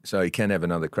so he can have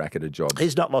another crack at a job.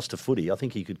 He's not lost to footy. I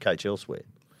think he could coach elsewhere.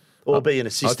 Or be an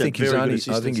assistant, I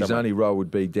think his only role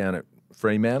would be down at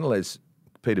Fremantle as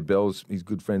Peter Bell's, he's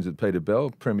good friends with Peter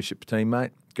Bell, premiership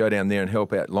teammate. Go down there and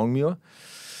help out Longmuir.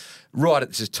 Right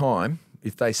at this time,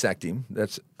 if they sacked him,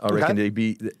 I reckon he'd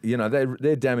be,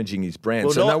 they're damaging his brand.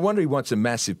 Well, so no wonder he wants a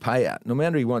massive payout. No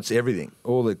wonder he wants everything,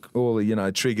 all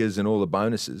the triggers and all the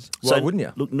bonuses. Why wouldn't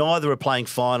you? Look, neither are playing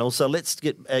finals, so let's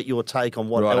get at your take on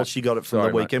what else you got it from the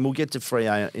weekend. Mate. We'll get to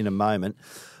Freo in a moment.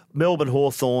 Melbourne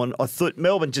Hawthorn. I thought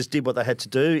Melbourne just did what they had to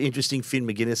do. Interesting, Finn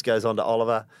McGuinness goes on to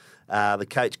Oliver. The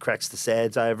coach cracks the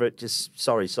sads over it. Just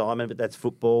sorry, Simon, but that's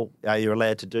football. You're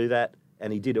allowed to do that,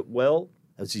 and he did it well.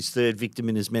 It was his third victim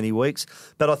in as many weeks.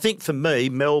 But I think for me,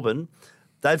 Melbourne,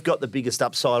 they've got the biggest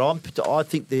upside. I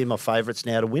think they're my favourites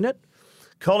now to win it.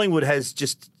 Collingwood has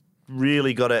just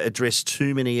really got to address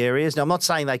too many areas. Now, I'm not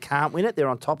saying they can't win it. They're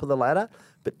on top of the ladder,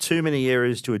 but too many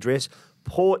areas to address.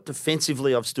 Port,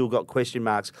 defensively, I've still got question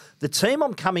marks. The team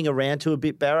I'm coming around to a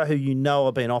bit, Barra, who you know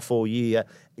I've been off all year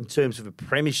in terms of a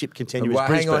premiership contender, is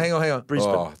Brisbane. Hang on.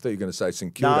 Brisbane. Oh, I thought you were going to say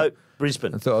St Kilda. No,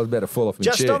 Brisbane. I thought I was about to fall off my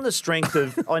chair. Just on the strength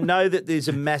of, I know that there's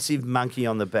a massive monkey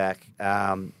on the back.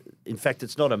 In fact,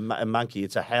 it's not a monkey,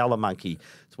 it's a howler monkey.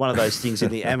 It's one of those things in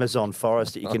the Amazon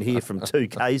forest that you can hear from 2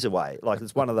 k's away. Like,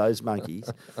 it's one of those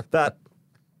monkeys. But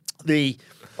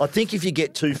I think if you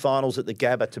get 2 finals at the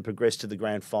Gabba to progress to the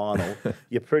grand final,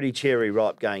 you're pretty cherry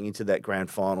ripe going into that grand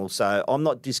final. So I'm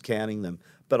not discounting them,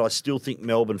 but I still think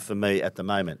Melbourne for me at the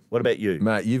moment. What about you?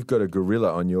 Mate, you've got a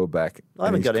gorilla on your back. I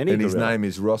haven't got any And gorilla. his name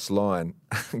is Ross Lyon,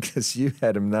 because you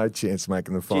had him no chance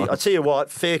making the final. I tell you what,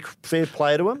 fair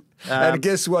play to him. And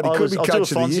guess what? He could be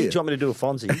coach of the year. Do you want me to do a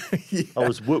Fonzie? Yeah. I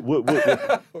was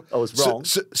I was wrong.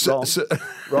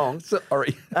 Wrong.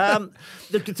 Sorry.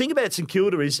 The thing about St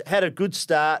Kilda is had a good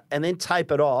start and then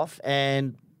tapered off,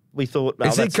 and we thought, well,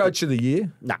 is he coach of the year?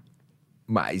 No.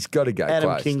 Mate, he's got to go Adam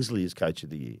close. Kingsley is coach of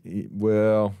the year.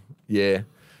 Well, yeah.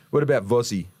 What about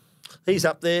Vossi? He's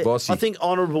up there. Vossi. I think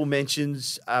honourable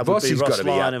mentions would be Vossi's Ross gotta be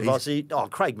Lyon up. and Vossi. Oh,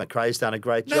 Craig McRae's done a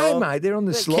great No, job. mate, they're on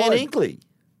the slide. Ken Inkley.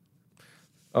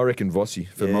 I reckon Vossi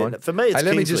for mine. For me, it's Hey,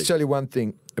 let me Kingsley. just tell you one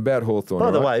thing about Hawthorn.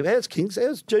 By the way, how's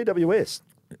GWS?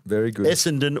 Very good.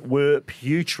 Essendon were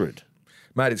putrid.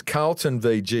 Mate, it's Carlton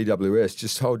v GWS.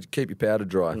 Just keep your powder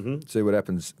dry. See what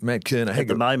happens. Man, Kerner. At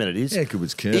the moment it is. How good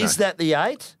was Kerner? Is that the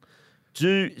 8?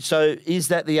 Is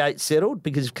that the 8 settled?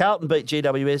 Because if Carlton beat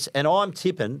GWS, and I'm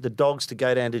tipping the Dogs to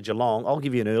go down to Geelong, I'll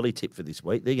give you an early tip for this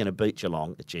week. They're going to beat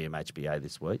Geelong at GMHBA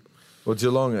this week. Well,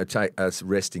 Geelong are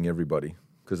resting everybody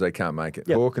because they can't make it.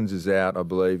 Yep. Hawkins is out, I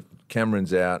believe.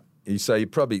 Cameron's out. So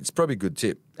it's probably a good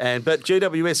tip. But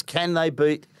GWS, can they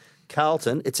beat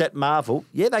Carlton? It's at Marvel.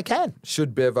 Yeah, they can.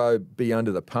 Should Bevo be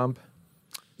under the pump?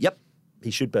 Yep,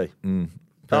 he should be.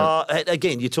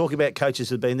 Again, you talk about coaches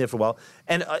who've been there for a while,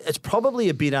 and it's probably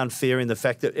a bit unfair in the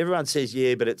fact that everyone says,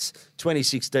 yeah, but it's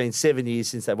 2016, 7 years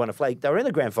since they won a flag. They were in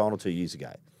the grand final 2 years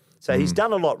ago. So he's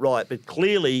done a lot right, but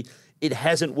clearly it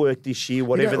hasn't worked this year,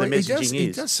 whatever the messaging is.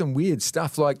 He does some weird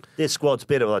stuff like... Their squad's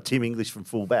better, like Tim English from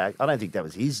full-back. I don't think that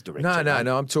was his direction.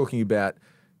 No, I'm talking about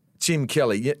Tim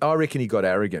Kelly. Yeah, I reckon he got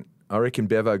arrogant. I reckon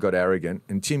Bevo got arrogant,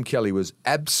 and Tim Kelly was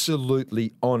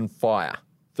absolutely on fire.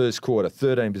 First quarter,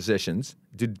 13 possessions.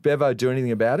 Did Bevo do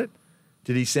anything about it?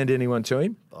 Did he send anyone to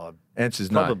him?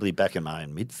 Answer's no. Probably back in my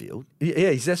own midfield.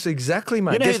 Yeah, that's exactly,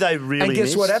 mate. You know who they really And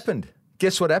guess what missed? happened?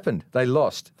 Guess what happened? They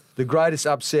lost. The greatest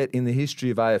upset in the history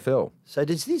of AFL. So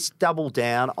does this double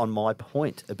down on my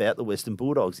point about the Western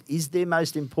Bulldogs? Is their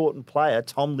most important player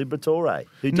Tom Liberatore,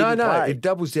 who didn't play? It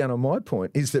doubles down on my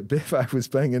point, is that Bevo was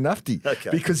being a nufty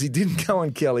because he didn't go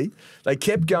on Kelly. They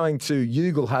kept going to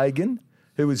Ugle-Hagan,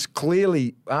 who was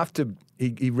clearly, after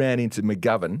he ran into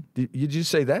McGovern. Did you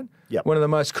see that? Yep. One of the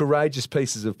most courageous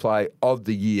pieces of play of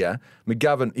the year.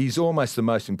 McGovern, he's almost the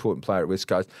most important player at West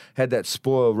Coast, had that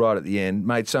spoil right at the end,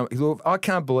 look, I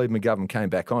can't believe McGovern came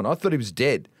back on. I thought he was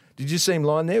dead. Did you see him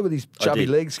lying there with his chubby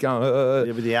legs going?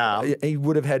 Yeah, with the arm. He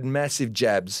would have had massive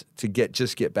jabs to get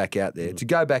back out there. To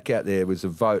go back out there was a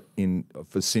vote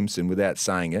for Simpson without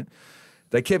saying it.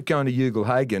 They kept going to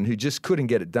Ugle-Hagan, who just couldn't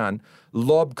get it done.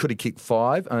 Lobb could have kicked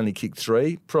 5, only kicked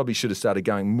 3. Probably should have started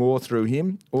going more through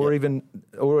him, or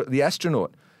the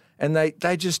astronaut. And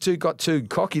they just got too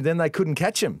cocky. Then they couldn't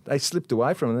catch him. They slipped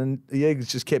away from him, and the Eagles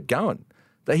just kept going.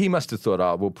 He must have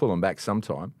thought, we'll pull him back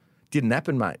sometime. Didn't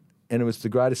happen, mate. And it was the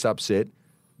greatest upset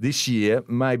this year,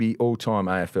 maybe all-time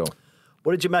AFL.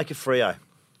 What did you make of Freo?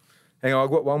 Hang on,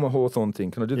 I've got one more Hawthorn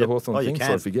thing. Can I do the Hawthorn thing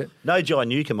before I forget? No John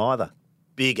Newcomb either.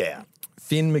 Big out.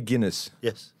 Finn McGuinness.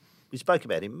 Yes. We spoke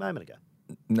about him a moment ago.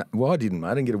 No, well, I didn't, mate.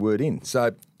 I didn't get a word in.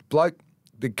 So, bloke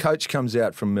the coach comes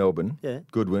out from Melbourne,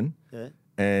 Goodwin,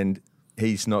 and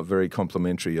he's not very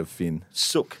complimentary of Finn.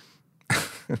 Sook.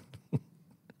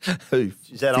 Who?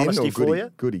 Is that Finn honesty or for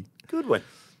you? Goody. Good one.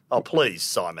 Oh, please,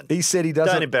 Simon. He said he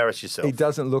doesn't. Don't embarrass yourself. He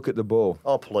doesn't look at the ball.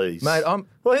 Oh, please. Mate,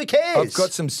 well, who cares? I've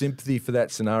got some sympathy for that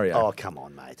scenario. Oh, come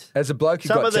on, mate. As a bloke who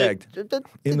got tagged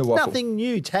in the waffle. Nothing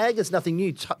new. Tag is nothing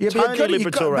new. Yeah, Tony but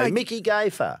Liberatore, Mickey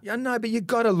Gaffer. Yeah, no, but you've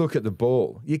got to look at the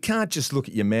ball. You can't just look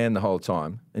at your man the whole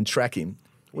time and track him.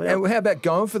 Well, how about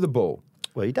going for the ball?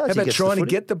 Well, he does. How about trying to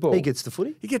get the ball? He gets the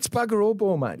footy. He gets bugger all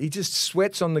ball, mate. He just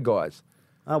sweats on the guys.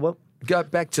 Oh, well. Go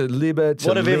back to Libba,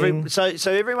 to Ling.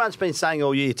 So everyone's been saying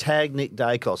all year, tag Nick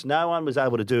Dacos. No one was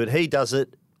able to do it. He does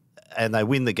it, and they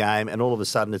win the game, and all of a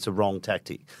sudden it's a wrong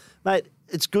tactic. Mate,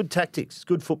 it's good tactics. It's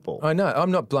good football. I know.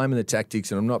 I'm not blaming the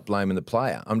tactics, and I'm not blaming the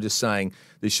player. I'm just saying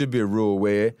there should be a rule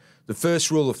where the first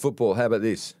rule of football, how about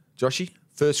this? Joshy,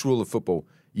 first rule of football,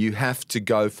 you have to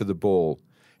go for the ball.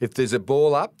 If there's a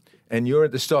ball up and you're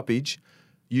at the stoppage,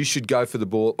 you should go for the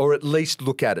ball or at least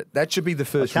look at it. That should be the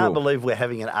first rule. I can't believe we're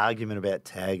having an argument about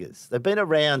taggers. They've been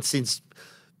around since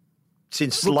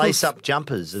lace-up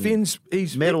jumpers and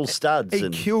metal studs. He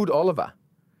killed Oliver.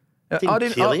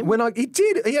 Didn't kill him? He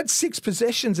did. He had 6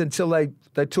 possessions until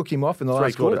they took him off in the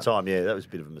last quarter. Three-quarter time, yeah, that was a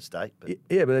bit of a mistake. But.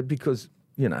 Yeah, but because,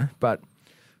 but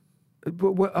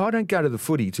I don't go to the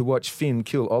footy to watch Finn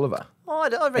kill Oliver. I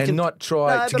reckon, and not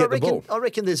try to get the ball. I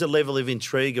reckon there's a level of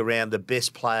intrigue around the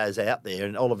best players out there,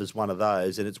 and Oliver's one of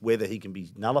those, and it's whether he can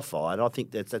be nullified. I think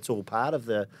that's all part of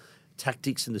the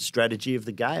tactics and the strategy of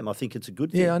the game. I think it's a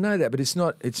good thing. Yeah, I know that, but it's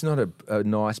not a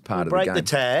nice part of the game. Break the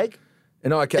tag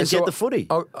and get the footy.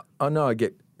 I know I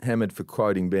get hammered for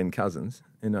quoting Ben Cousins.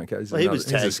 He was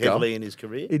tagged heavily in his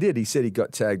career. He did. He said he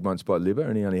got tagged once by Libba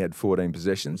and he only had 14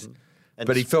 possessions. Mm-hmm.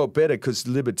 But he felt better because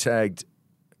Libba tagged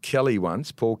Kelly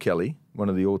once, Paul Kelly, one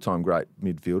of the all-time great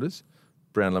midfielders.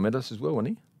 Brown Lametas as well,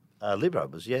 wasn't he? Libba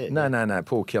was, yeah. No,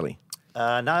 Paul Kelly. No,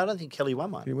 I don't think Kelly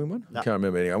won one. Did he win one? No. I can't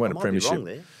remember anything. I won a premiership. Be wrong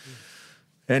there.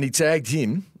 And he tagged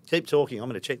him. Keep talking. I'm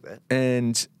going to check that.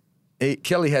 And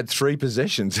Kelly had 3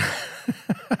 possessions.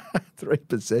 3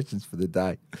 possessions for the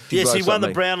day. Yes, he won the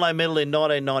Brownlow medal in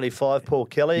 1995, Paul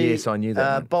Kelly. Yes, I knew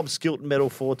that. Bob Skilton medal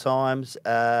 4 times.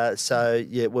 So,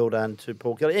 yeah, well done to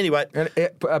Paul Kelly. Anyway. And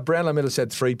Brownlow medalist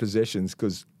had 3 possessions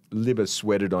because Libba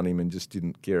sweated on him and just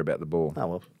didn't care about the ball. Oh,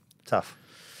 well, tough.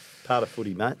 Part of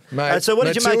footy, mate. So what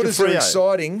did you make of Freo? Matildas are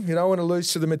exciting. You don't want to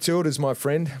lose to the Matildas, my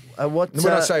friend. When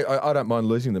I say I don't mind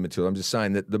losing the Matildas, I'm just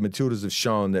saying that the Matildas have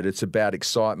shown that it's about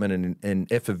excitement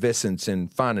and effervescence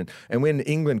and fun. And when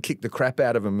England kicked the crap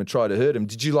out of them and tried to hurt them,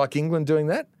 did you like England doing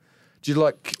that? Did you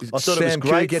like Sam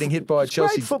Kerr getting hit by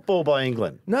Chelsea? Great football by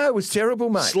England. No, it was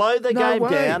terrible, mate. Slow the game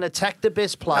down, attack the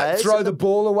best players. Throw the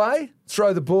ball away.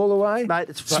 Mate,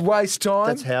 it's waste time.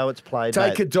 That's how it's played,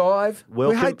 Take a dive.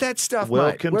 We hate that stuff,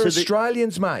 mate. We're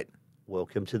Australians, mate.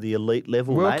 Welcome to the elite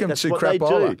level, Welcome mate. That's to what they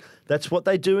Crapola. do. That's what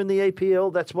they do in the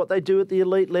EPL. That's what they do at the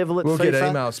elite level at FIFA. We'll get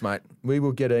emails, mate. We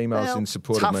will get emails in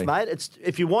support of me. Tough, mate.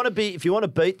 If you want to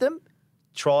beat them,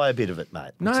 try a bit of it,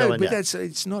 mate. No, but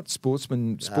it's not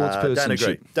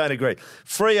sportspersonship. Don't agree.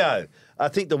 Freo, I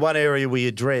think the one area we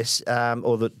address,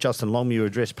 or that Justin Longmuir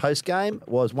addressed post-game,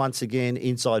 was once again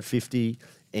inside 50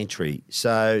 entry.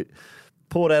 So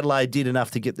Port Adelaide did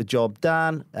enough to get the job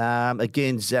done.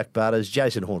 Again, Zach Butters,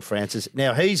 Jason Horne-Francis.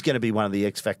 Now, he's going to be one of the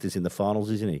X factors in the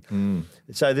finals, isn't he?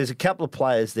 So there's a couple of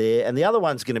players there, and the other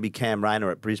one's going to be Cam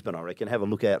Rayner at Brisbane, I reckon. Have a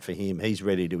look out for him. He's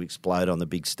ready to explode on the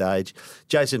big stage.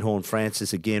 Jason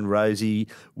Horne-Francis, again, Rosie,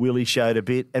 Willie showed a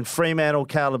bit. And Fremantle,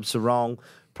 Caleb Sarong,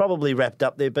 probably wrapped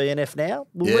up their BNF now.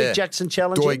 Will Luke Jackson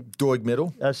challenge him? Doig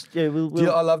medal. I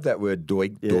love that word,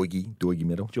 Doig. Yeah. Doigy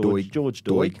medal. George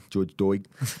Doig. George Doig.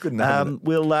 Good name.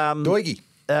 Doigy.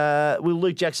 Will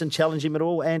Luke Jackson challenge him at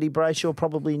all? Andy Brayshaw,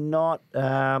 probably not.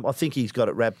 I think he's got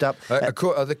it wrapped up.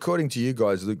 According to you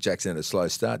guys, Luke Jackson had a slow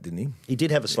start, didn't he? He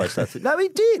did have a slow start. No, he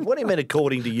did. What do you mean,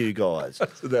 according to you guys?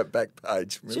 To that back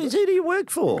page. Jeez, who do you work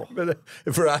for?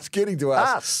 For us, according to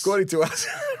us. According to us.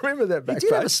 Remember that back page? He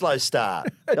did have a slow start.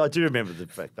 I do remember the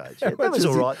back page. Yeah, that was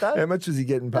all right, though. How much was he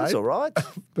getting paid? That was all right.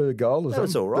 Per goal or something? That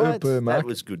was all right. Per mark? That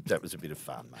was good. That was a bit of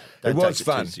fun, mate. It was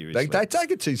fun. They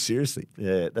take it too seriously.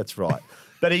 Yeah, that's right.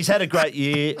 But he's had a great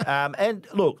year. And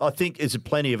look, I think there's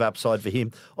plenty of upside for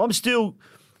him. I'm still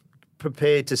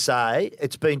prepared to say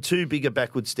it's been too big a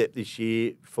backward step this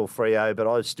year for Freo, but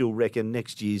I still reckon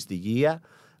next year's the year.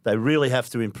 They really have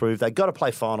to improve. They've got to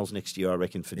play finals next year, I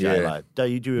reckon, for J-Lo. Do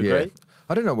you agree? Yeah.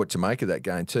 I don't know what to make of that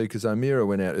game too, because O'Meara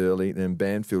went out early, then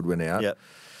Banfield went out. Yep.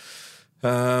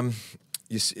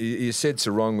 You said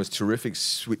Sarong was terrific.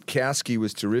 Switkowski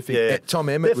was terrific. Yeah. Tom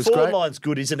Emmett was Their great. forward line's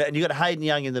good, isn't it? And you've got Hayden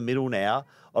Young in the middle now.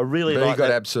 I really But like he got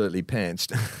that. absolutely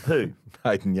pantsed. Who?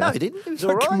 Hayden Young. No, he didn't. He was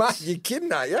all right. Come on, you're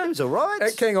kidding, aren't you? He was all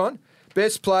right. Hang on.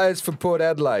 Best players for Port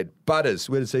Adelaide. Butters,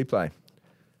 where does he play?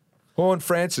 Horn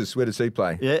Francis, where does he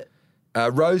play? Yeah.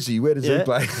 Rosie, where does he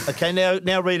play? Okay,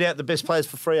 now read out the best players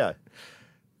for Freo.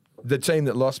 The team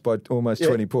that lost by almost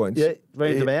 20 points. Yeah,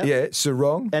 read them out. Yeah,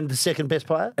 Sarong And the second best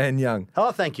player? and Young.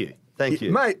 Oh, thank you. Thank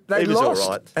you. Mate, they He was lost all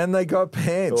right. and they got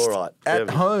pantsed. All right. At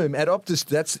Yeah. home, at Optus,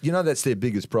 that's their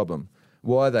biggest problem.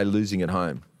 Why are they losing at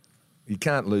home? You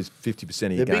can't lose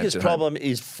 50% of your The games biggest at home. problem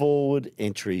is forward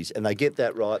entries, and they get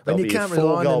that right. And They'll you be can't a rely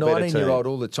on four-goal the better 19-year-old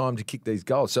team. all the time to kick these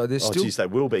goals. So there's Oh, still... geez, they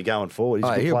will be going forward.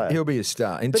 He's a good player. he'll be a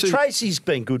star. And But two- Tracy's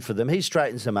been good for them. He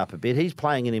straightens them up a bit. He's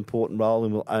playing an important role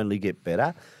and will only get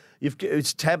better.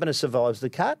 It's Taberner survives the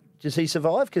cut. Does he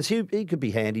survive? Because he could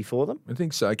be handy for them. I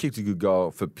think so. He kicked a good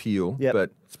goal for Peel, Yep. but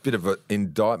it's a bit of an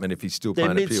indictment if he's still They're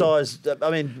playing at Peel. mid-sized.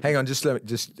 I mean, Hang on, just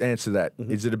answer that.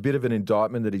 Is it a bit of an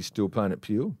indictment that he's still playing at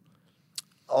Peel?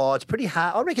 it's pretty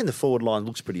hard. I reckon the forward line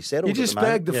looks pretty settled. You just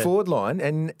bagged the forward line,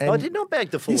 and I did not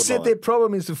bag the forward You said line. their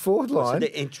problem is the forward So line,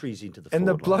 the entries into the and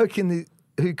forward the bloke in the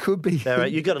who could be. line. All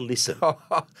right, you got to listen.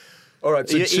 All right,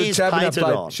 so Your should ears painted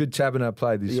on. Taberner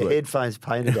play this Your week? headphones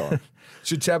painted on.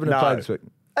 Should Taberner No. play this week?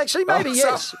 Actually, maybe Oh,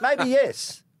 yes. Maybe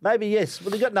yes. Maybe yes.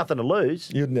 Well, they've got nothing to lose.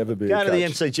 You'd never be Going a to the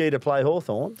coach. MCG to play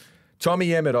Hawthorn.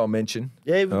 Tommy Emmett, I'll mention.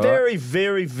 Yeah, All very, right.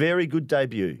 very, very good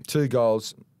debut. 2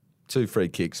 goals, 2 free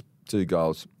kicks, 2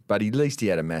 goals. But at least he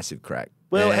had a massive crack.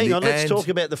 Well, And hang on. Let's and- talk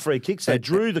about the free kicks. They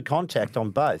drew the contact on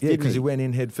both, Yeah, didn't because he? he went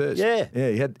in head first. Yeah.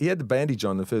 Yeah, he had the bandage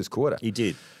on the first quarter. He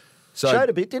did. So, Showed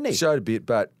a bit, didn't he? Showed a bit,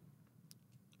 but...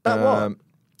 But what?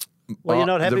 Well, you're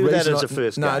not the happy with that reason as a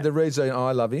first No, game? the reason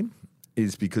I love him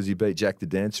is because he beat Jack the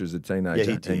Dancer as a teenager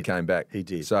Yeah, he did. and came back. He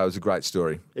did. So it was a great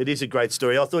story. It is a great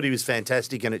story. I thought he was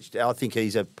fantastic, and I think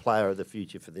he's a player of the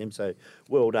future for them. So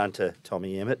well done to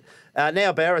Tommy Emmett.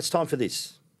 Now, Barra, it's time for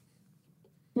this.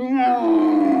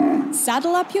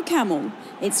 Saddle up your camel.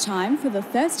 It's time for the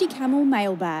Thirsty Camel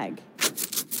mailbag.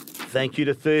 Thank you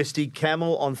to Thirsty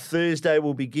Camel. On Thursday,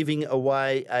 we'll be giving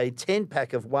away a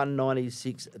 10-pack of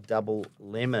 196 Double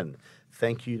Lemon.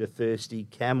 Thank you to Thirsty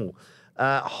Camel.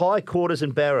 Hi, Quarters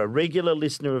and Barra, regular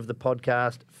listener of the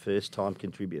podcast, first-time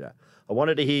contributor. I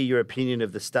wanted to hear your opinion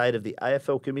of the state of the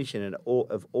AFL Commission and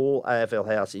of all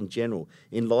AFL House in general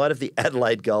in light of the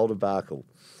Adelaide goal debacle.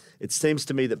 It seems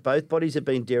to me that both bodies have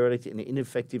been derelict and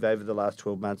ineffective over the last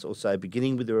 12 months or so,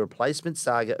 beginning with the replacement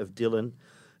saga of Gillan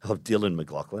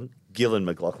McLaughlin,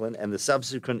 and the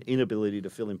subsequent inability to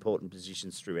fill important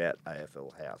positions throughout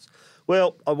AFL House.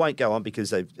 Well, I won't go on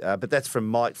because but that's from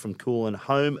Mike from Coolin,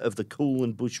 home of the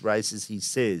Coolin Bush races, he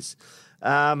says.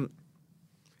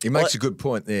 He makes a good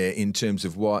point there in terms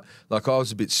of why. Like, I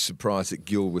was a bit surprised that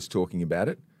Gill was talking about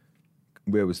it.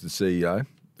 Where was the CEO?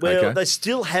 Well, Okay. they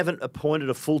still haven't appointed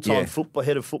a full-time Yeah.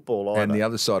 head of football either. And the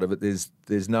other side of it,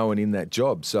 there's no one in that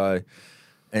job. So,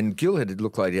 and Gill had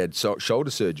looked like he had shoulder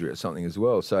surgery or something as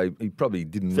well. So he probably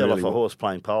didn't Fell really off a horse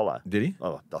playing polo. Did he?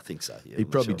 Oh, I think so. Yeah, He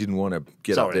probably didn't want to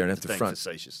get up Sorry, there and have to being front.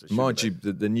 facetious, it Mind you,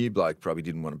 shouldn't the new bloke probably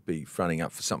didn't want to be fronting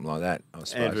up for something like that, I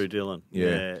suppose. Andrew Dillon.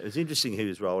 Yeah. It was interesting he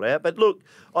was rolled out. But look,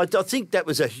 I think that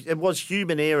it was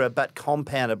human error, but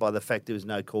compounded by the fact there was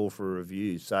no call for a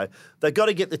review. So they've got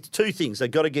to get the two things.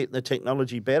 They've got to get the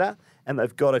technology better, and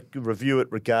they've got to review it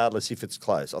regardless if it's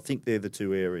close. I think they're the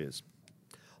two areas.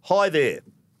 Hi there.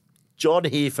 John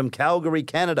here from Calgary,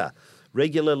 Canada.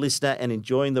 Regular listener and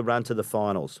enjoying the run to the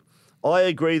finals. I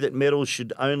agree that medals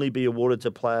should only be awarded to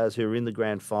players who are in the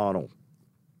grand final,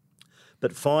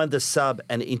 but find the sub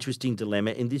an interesting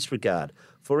dilemma in this regard.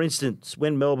 For instance,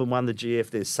 when Melbourne won the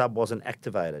GF, their sub wasn't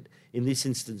activated. In this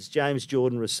instance, James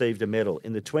Jordan received a medal.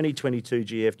 In the 2022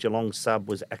 GF, Geelong's sub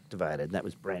was activated, and that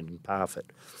was Brandon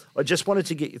Parfitt. I just wanted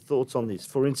to get your thoughts on this.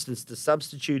 For instance, the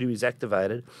substitute who is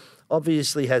activated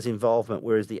obviously has involvement,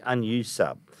 whereas the unused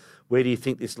sub. Where do you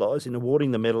think this lies in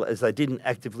awarding the medal as they didn't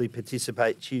actively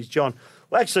participate? Cheers, John.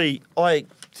 Well, actually, I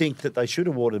think that they should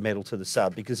award a medal to the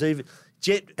sub because even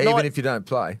If you don't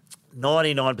play.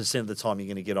 99% of the time you're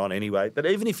going to get on anyway. But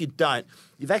even if you don't,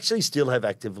 you've actually still have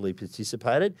actively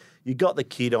participated. You got the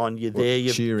kit on, you're there,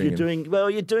 cheering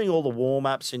you're doing all the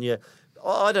warm-ups and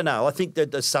I don't know. I think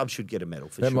that the sub should get a medal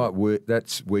for That sure. might work.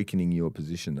 That's weakening your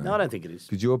position, though. No, I don't think it is.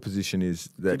 Because your position is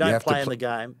that You don't have play to in the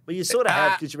game. Well, you sort of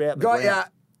have because you're out in the got ground. ya.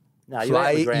 No, you're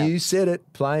out in the Play. ground. You said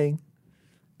it. Playing.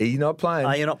 Are you not playing?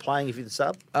 No, you're not playing if you're the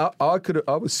sub? I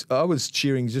was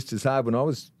cheering just as hard when I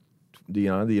was the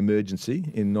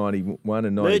emergency in 91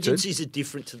 and 92. Emergencies are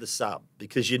different to the sub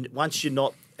because once you're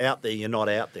not out there, you're not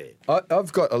out there.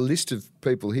 I've got a list of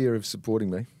people here of supporting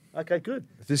me. Okay, good.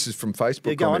 This is from Facebook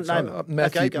Yeah, go on, comments. name 'em.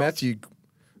 Matthew, Okay, go on. Matthew,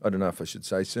 I don't know if I should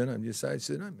say surname. You say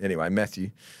surname? Anyway,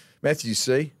 Matthew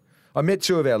C. I met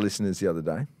two of our listeners the other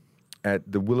day at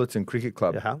the Willetton Cricket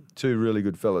Club. Uh-huh. Two really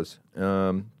good fellas.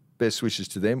 Best wishes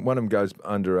to them. One of them goes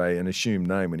under an assumed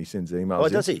name when he sends emails. Oh,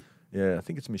 does he? Yeah, I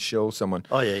think it's Michelle, someone.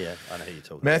 Oh, yeah. I know who you're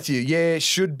talking Matthew, yeah,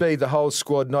 should be the whole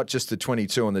squad, not just the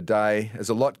 22 on the day, as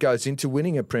a lot goes into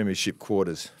winning a premiership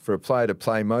quarters. For a player to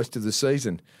play most of the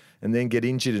season and then get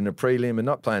injured in a prelim and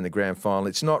not play in the grand final,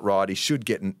 it's not right. He should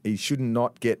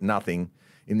not get nothing.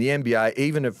 In the NBA,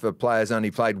 even if a player's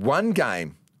only played one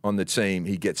game on the team,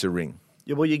 he gets a ring.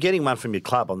 Yeah, well, you're getting one from your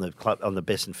club on the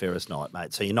best and fairest night,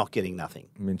 mate. So you're not getting nothing.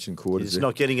 Mentioned quarters. You're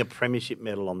not getting a premiership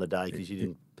medal on the day because you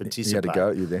didn't participate. You had to go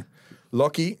at you there.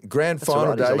 Lockie, grand That's all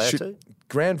final right, he's day allowed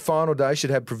grand final day should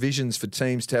have provisions for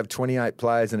teams to have 28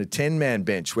 players and a 10-man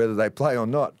bench, whether they play or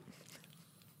not.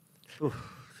 Oof,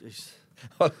 jeez.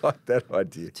 I like that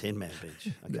idea. 10-man bench.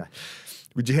 Okay.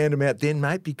 Would you hand them out then,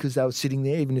 mate, because they were sitting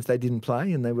there even if they didn't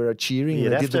play and they were cheering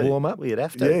and they did the warm-up? Well, you'd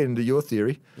have to. Yeah, into your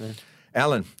theory. Yeah.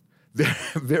 Alan,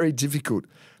 very difficult,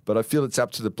 but I feel it's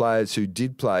up to the players who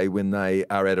did play when they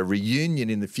are at a reunion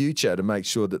in the future to make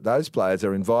sure that those players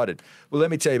are invited. Well,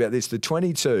 let me tell you about this. The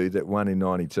 22 that won in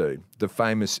 92, the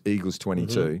famous Eagles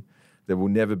 22, that will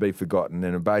never be forgotten,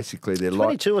 and basically they're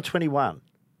 22 or 21?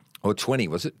 Or 20,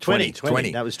 was it? 20.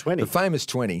 That was 20. The famous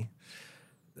 20,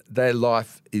 their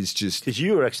life is just... Because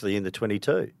you were actually in the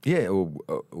 22. Yeah, or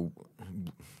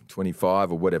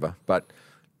 25 or whatever. But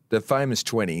the famous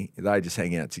 20, they just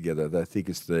hang out together. They're thick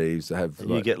as thieves. They have... And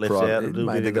you get left out a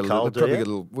little bit in the cold, probably get a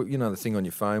little, you know, the thing on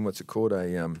your phone, what's it called?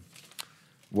 A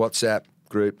WhatsApp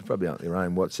group. Probably aren't their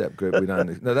own WhatsApp group. We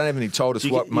don't... No, they haven't even told us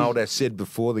what Mulder said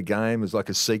before the game. It was like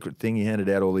a secret thing. He handed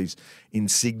out all these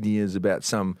insignias about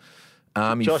some...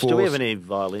 Army Josh, force. do we have any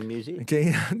violin music?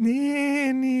 Okay.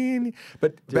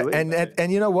 but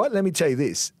you know what? Let me tell you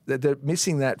this. That they're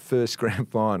missing that first grand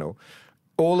final.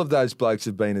 All of those blokes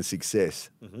have been a success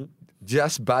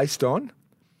just based on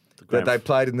that they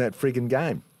played in that frigging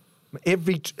game.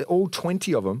 All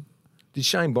 20 of them. Did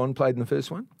Shane Bond played in the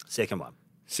first one? Second one.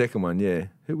 Second one, yeah.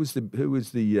 Who was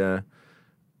the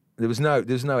there was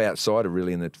no outsider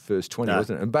really in the first 20,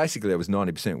 wasn't it? And basically there was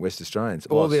 90% West Australians.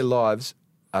 All their lives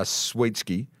are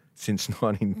sweetski since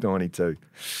 1992.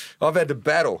 I've had to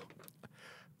battle.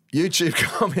 YouTube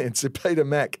comments. Peter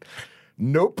Mack.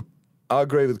 Nope. I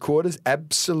agree with Quarters.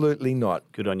 Absolutely not.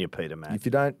 Good on you, Peter Mack. If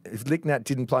Licknat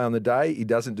didn't play on the day, he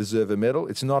doesn't deserve a medal.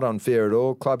 It's not unfair at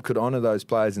all. Club could honour those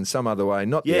players in some other way,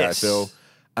 not the AFL.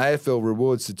 AFL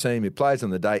rewards the team who plays on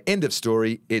the day. End of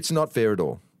story. It's not fair at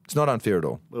all. It's not unfair at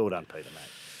all. Well done, Peter Mack.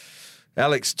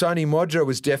 Alex, Tony Modra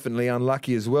was definitely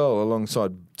unlucky as well,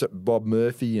 alongside Bob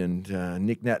Murphy and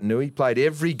Nick Natanui. Played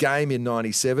every game in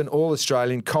 97,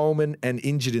 All-Australian, Coleman, and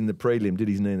injured in the prelim. Did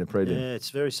his knee in the prelim. Yeah, it's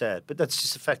very sad, but that's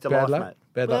just a fact of Bad life, luck? mate.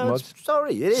 Bad luck, Mods?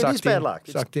 Sorry, it is bad luck.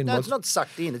 Sucked in, No, Mods? it's not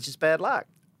sucked in, it's just bad luck.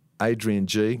 Adrian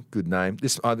G, good name.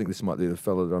 I think this might be the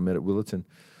fellow that I met at Willetton.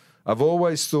 I've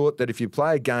always thought that if you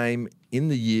play a game in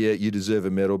the year, you deserve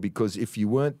a medal, because if you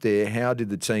weren't there, how did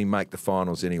the team make the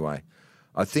finals anyway?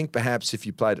 I think perhaps if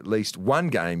you played at least one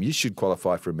game, you should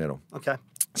qualify for a medal. Okay.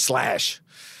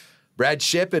 / Brad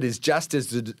Shepherd is just as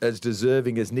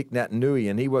deserving as Nick Natanui,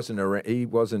 and he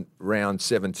wasn't round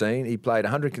 17. He played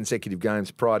 100 consecutive games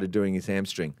prior to doing his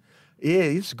hamstring. Yeah,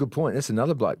 it's a good point. That's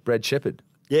another bloke, Brad Shepherd.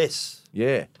 Yes.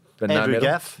 Yeah. But Andrew no medal.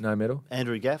 Gaff. No medal.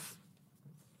 Andrew Gaff.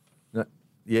 No.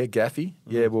 Yeah, Gaffy.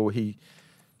 Yeah, well,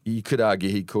 you could argue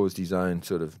he caused his own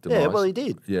sort of demise. Yeah, well, he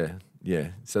did. Yeah.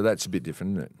 So that's a bit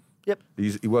different, isn't it? Yep.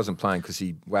 He wasn't playing because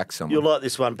he whacked someone. You'll like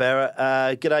this one, Barra.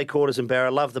 G'day, Quarters and Barra.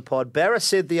 Love the pod. Barra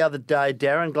said the other day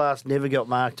Darren Glass never got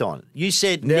marked on. You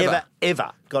said never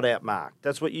ever got outmarked.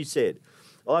 That's what you said.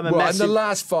 I'm a massive... in the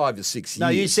last 5 or 6 years. No,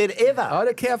 you said ever.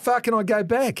 How far can I go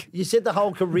back? You said the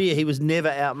whole career he was never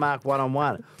outmarked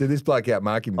one-on-one. Did this bloke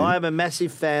outmark him? I am a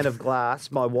massive fan of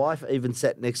Glass. My wife even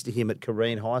sat next to him at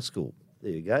Careen High School.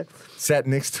 There you go. Sat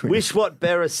next to him. Wish what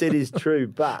Barra said is true,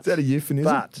 but... Is that a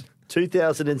euphemism? But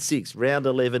 2006, round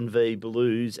 11 v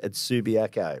Blues at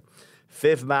Subiaco.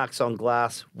 Fev marks on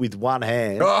Glass with one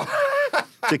hand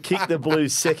to kick the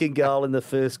Blues' second goal in the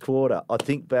first quarter. I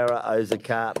think Barra owes a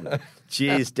carton.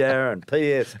 Cheers, Darren.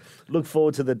 P.S. Look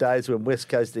forward to the days when West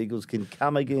Coast Eagles can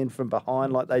come again from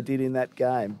behind like they did in that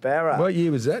game. Barra. What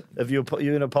year was that? Have you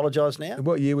going to apologise now?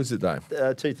 What year was it, though?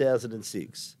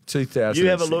 2006. 2006. You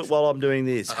have a look while I'm doing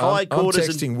this. I'm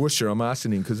texting Woosher. I'm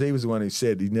asking him because he was the one who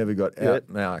said he never got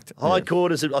outmarked. High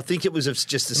quarters. I think it was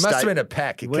just a It must have been a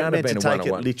pack. It can't have been a one-on-one.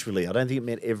 one-on-one. It literally. I don't think it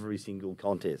meant every single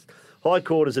contest. High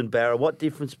quarters and Barra. What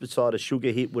difference beside a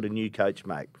sugar hit would a new coach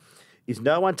make? Is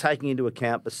no one taking into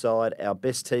account beside our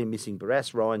best team missing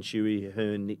Barras, Ryan, Shuey,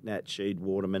 Hearn, Nick Nat, Sheed,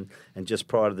 Waterman, and just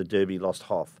prior to the Derby lost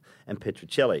Hoff and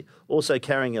Petrocelli. Also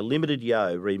carrying a limited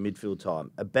midfield time,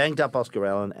 a banged-up Oscar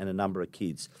Allen and a number of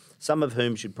kids, some of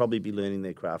whom should probably be learning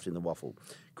their craft in the waffle.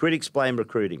 Critics blame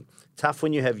recruiting. Tough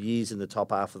when you have years in the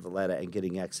top half of the ladder and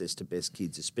getting access to best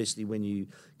kids, especially when you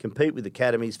compete with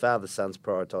academies, father-sons,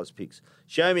 prioritised picks.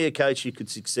 Show me a coach who could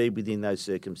succeed within those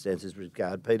circumstances.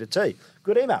 Regard, Peter T.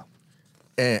 Good email.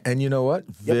 And you know what?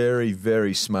 Very,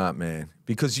 very smart man.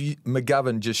 Because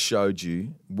McGovern just showed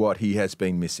you what he has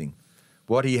been missing.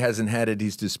 What he hasn't had at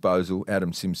his disposal,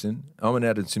 Adam Simpson. I'm an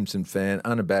Adam Simpson fan,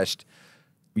 unabashed.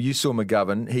 You saw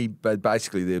McGovern. He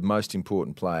basically the most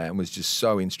important player and was just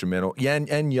so instrumental. Yeah,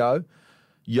 and Yo,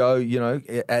 you know,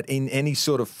 in any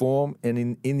sort of form.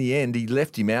 And in the end, he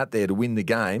left him out there to win the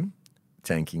game.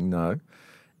 Tanking, no.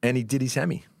 And he did his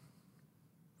hammy.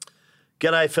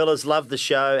 G'day, fellas. Love the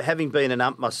show. Having been an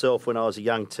ump myself when I was a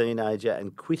young teenager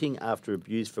and quitting after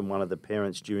abuse from one of the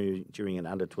parents during an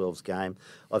under-12s game,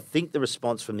 I think the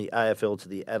response from the AFL to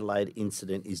the Adelaide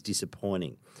incident is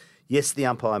disappointing. Yes, the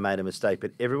umpire made a mistake,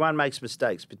 but everyone makes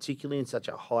mistakes, particularly in such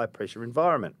a high-pressure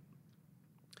environment.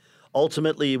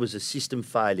 Ultimately, it was a system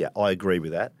failure. I agree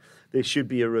with that. There should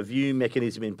be a review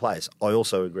mechanism in place. I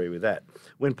also agree with that.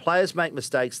 When players make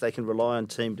mistakes, they can rely on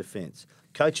team defence.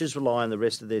 Coaches rely on the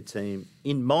rest of their team.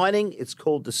 In mining, it's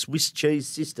called the Swiss cheese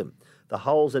system. The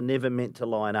holes are never meant to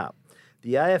line up.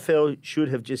 The AFL should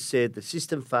have just said the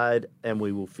system failed and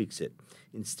we will fix it.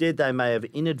 Instead, they may have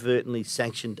inadvertently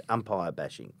sanctioned umpire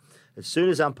bashing. As soon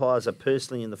as umpires are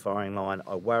personally in the firing line,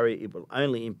 I worry it will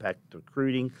only impact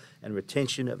recruiting and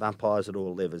retention of umpires at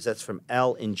all levels. That's from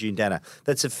Al in Jundana.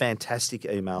 That's a fantastic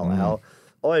email, Al.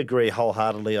 I agree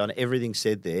wholeheartedly on everything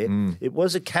said there. It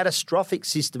was a catastrophic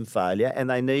system failure, and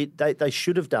they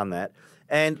should have done that.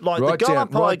 And like write the goal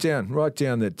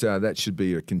down that that should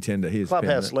be a contender. Here's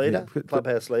clubhouse leader. Yeah.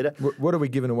 Clubhouse leader. What are we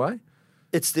giving away?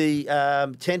 It's the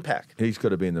 10-pack. He's got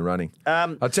to be in the running.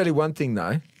 I'll tell you one thing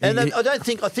though, and I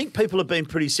think people have been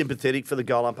pretty sympathetic for the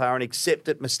goal umpire and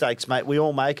accepted mistakes, mate. We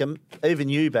all make them. Even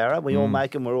you, Barra. We all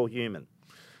make them. We're all human.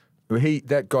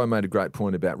 That guy made a great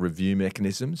point about review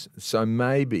mechanisms. So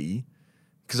maybe,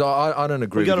 because I don't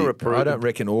agree with you. I don't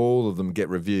reckon all of them get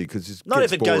reviewed because it's not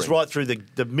if it goes right through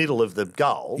the middle of the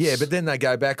goals. Yeah, but then they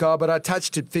go back. Oh, but I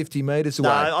touched it 50 metres away.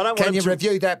 No, I don't want Can you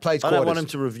review that, please? I don't want him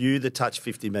to review the touch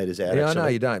 50 metres out. Yeah, actually. I know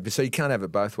you don't. So you can't have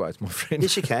it both ways, my friend.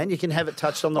 Yes, you can. You can have it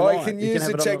touched on the line. You can use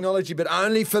the technology, but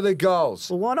only for the goals.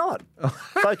 Well, why not?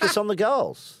 Focus on the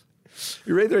goals.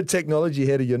 You're either a technology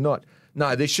head or you're not.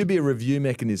 No, there should be a review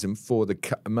mechanism for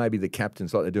maybe the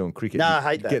captains like they do in cricket. No, I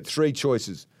hate that. You get 3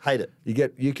 choices. Hate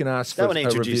it. You can ask for a review.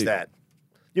 Don't introduce that.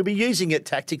 You'll be using it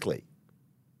tactically.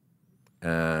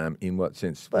 In what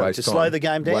sense? Well, waste to time. slow the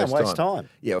game down, waste time.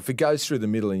 Yeah, if it goes through the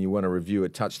middle and you want to review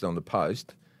it touched on the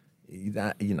post,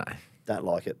 Don't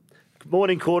like it. Good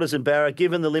morning, Quarters and Barra.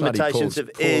 Given the limitations of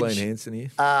edge, Hanson here.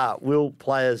 will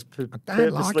players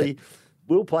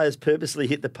purposely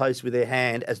hit the post with their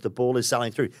hand as the ball is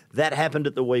sailing through? That happened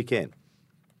at the weekend.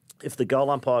 If the goal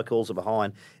umpire calls a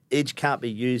behind, edge can't be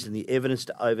used and the evidence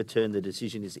to overturn the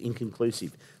decision is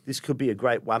inconclusive. This could be a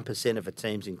great 1% of a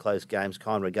teams in close games.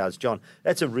 Kind regards, John.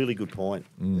 That's a really good point.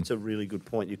 It's a really good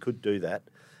point. You could do that.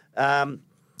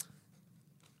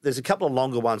 There's a couple of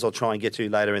longer ones I'll try and get to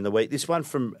later in the week. This one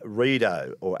from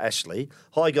Rido or Ashley.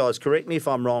 Hi, guys. Correct me if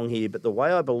I'm wrong here, but the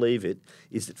way I believe it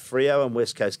is that Freo and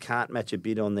West Coast can't match a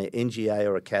bid on their NGA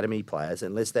or academy players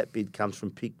unless that bid comes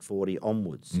from pick 40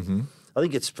 onwards. I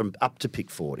think it's from up to pick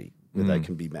 40 where they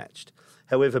can be matched.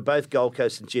 However, both Gold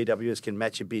Coast and GWS can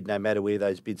match a bid no matter where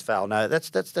those bids fail. No,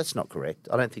 that's not correct.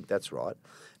 I don't think that's right.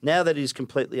 Now that is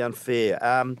completely unfair.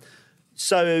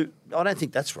 So I don't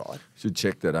think that's right. Should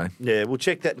check that, eh? Yeah, we'll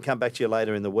check that and come back to you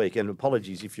later in the week. And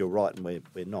apologies if you're right and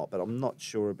we're not, but I'm not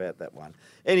sure about that one.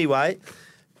 Anyway.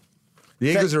 The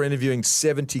Eagles are interviewing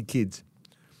 70 kids.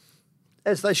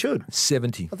 As they should.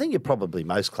 70. I think probably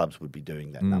most clubs would be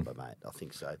doing that number, mate. I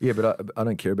think so. Yeah, but I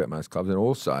don't care about most clubs. And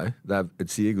also,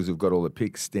 it's the Eagles who've got all the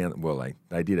picks down. Well,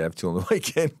 they did have till on the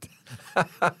weekend.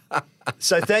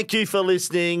 So thank you for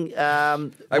listening. Hey,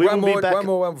 one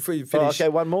more before you finish. Oh, okay,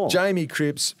 one more. Jamie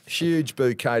Cripps, huge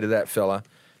bouquet to that fella.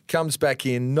 comes back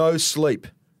in, no sleep.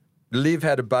 Liv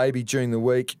had a baby during the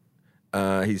week.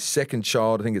 His second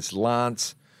child, I think it's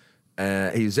Lance.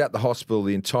 He was at the hospital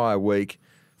the entire week.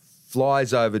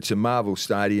 Flies over to Marvel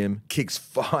Stadium, kicks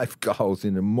 5 goals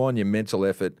in a monumental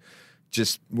effort.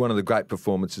 Just one of the great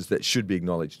performances that should be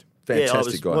acknowledged.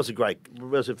 Fantastic guy. Was a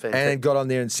fantastic. And got on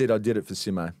there and said, I did it for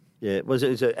Simo. Yeah,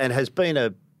 and has been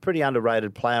a pretty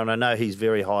underrated player, and I know he's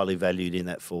very highly valued in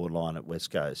that forward line at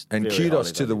West Coast. And very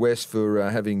kudos to the West for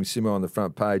having Simo on the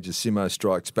front page as Simo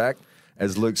strikes back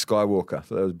as Luke Skywalker.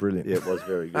 So that was brilliant. Yeah, it was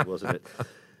very good, wasn't it?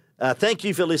 Thank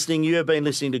you for listening. You have been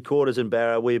listening to Quarters and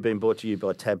Barra. We have been brought to you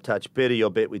by Tab Touch. Better your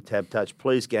bet with Tab Touch.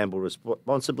 Please gamble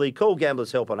responsibly. Call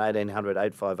Gamblers Help on 1800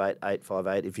 858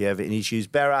 858 if you have any issues.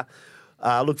 Barra,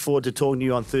 look forward to talking to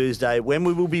you on Thursday when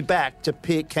we will be back to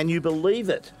pick, can you believe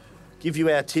it, give you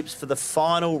our tips for the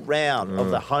final round of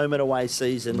the home and away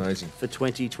season for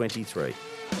 2023.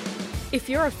 If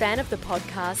you're a fan of the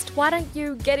podcast, why don't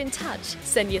you get in touch?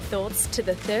 Send your thoughts to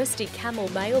the Thirsty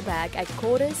Camel mailbag at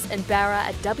Quarters and Barra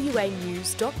at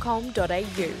wanews.com.au.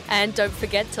 And don't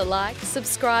forget to like,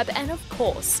 subscribe and, of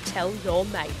course, tell your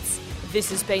mates.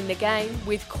 This has been The Game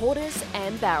with Quarters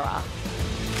and Barra.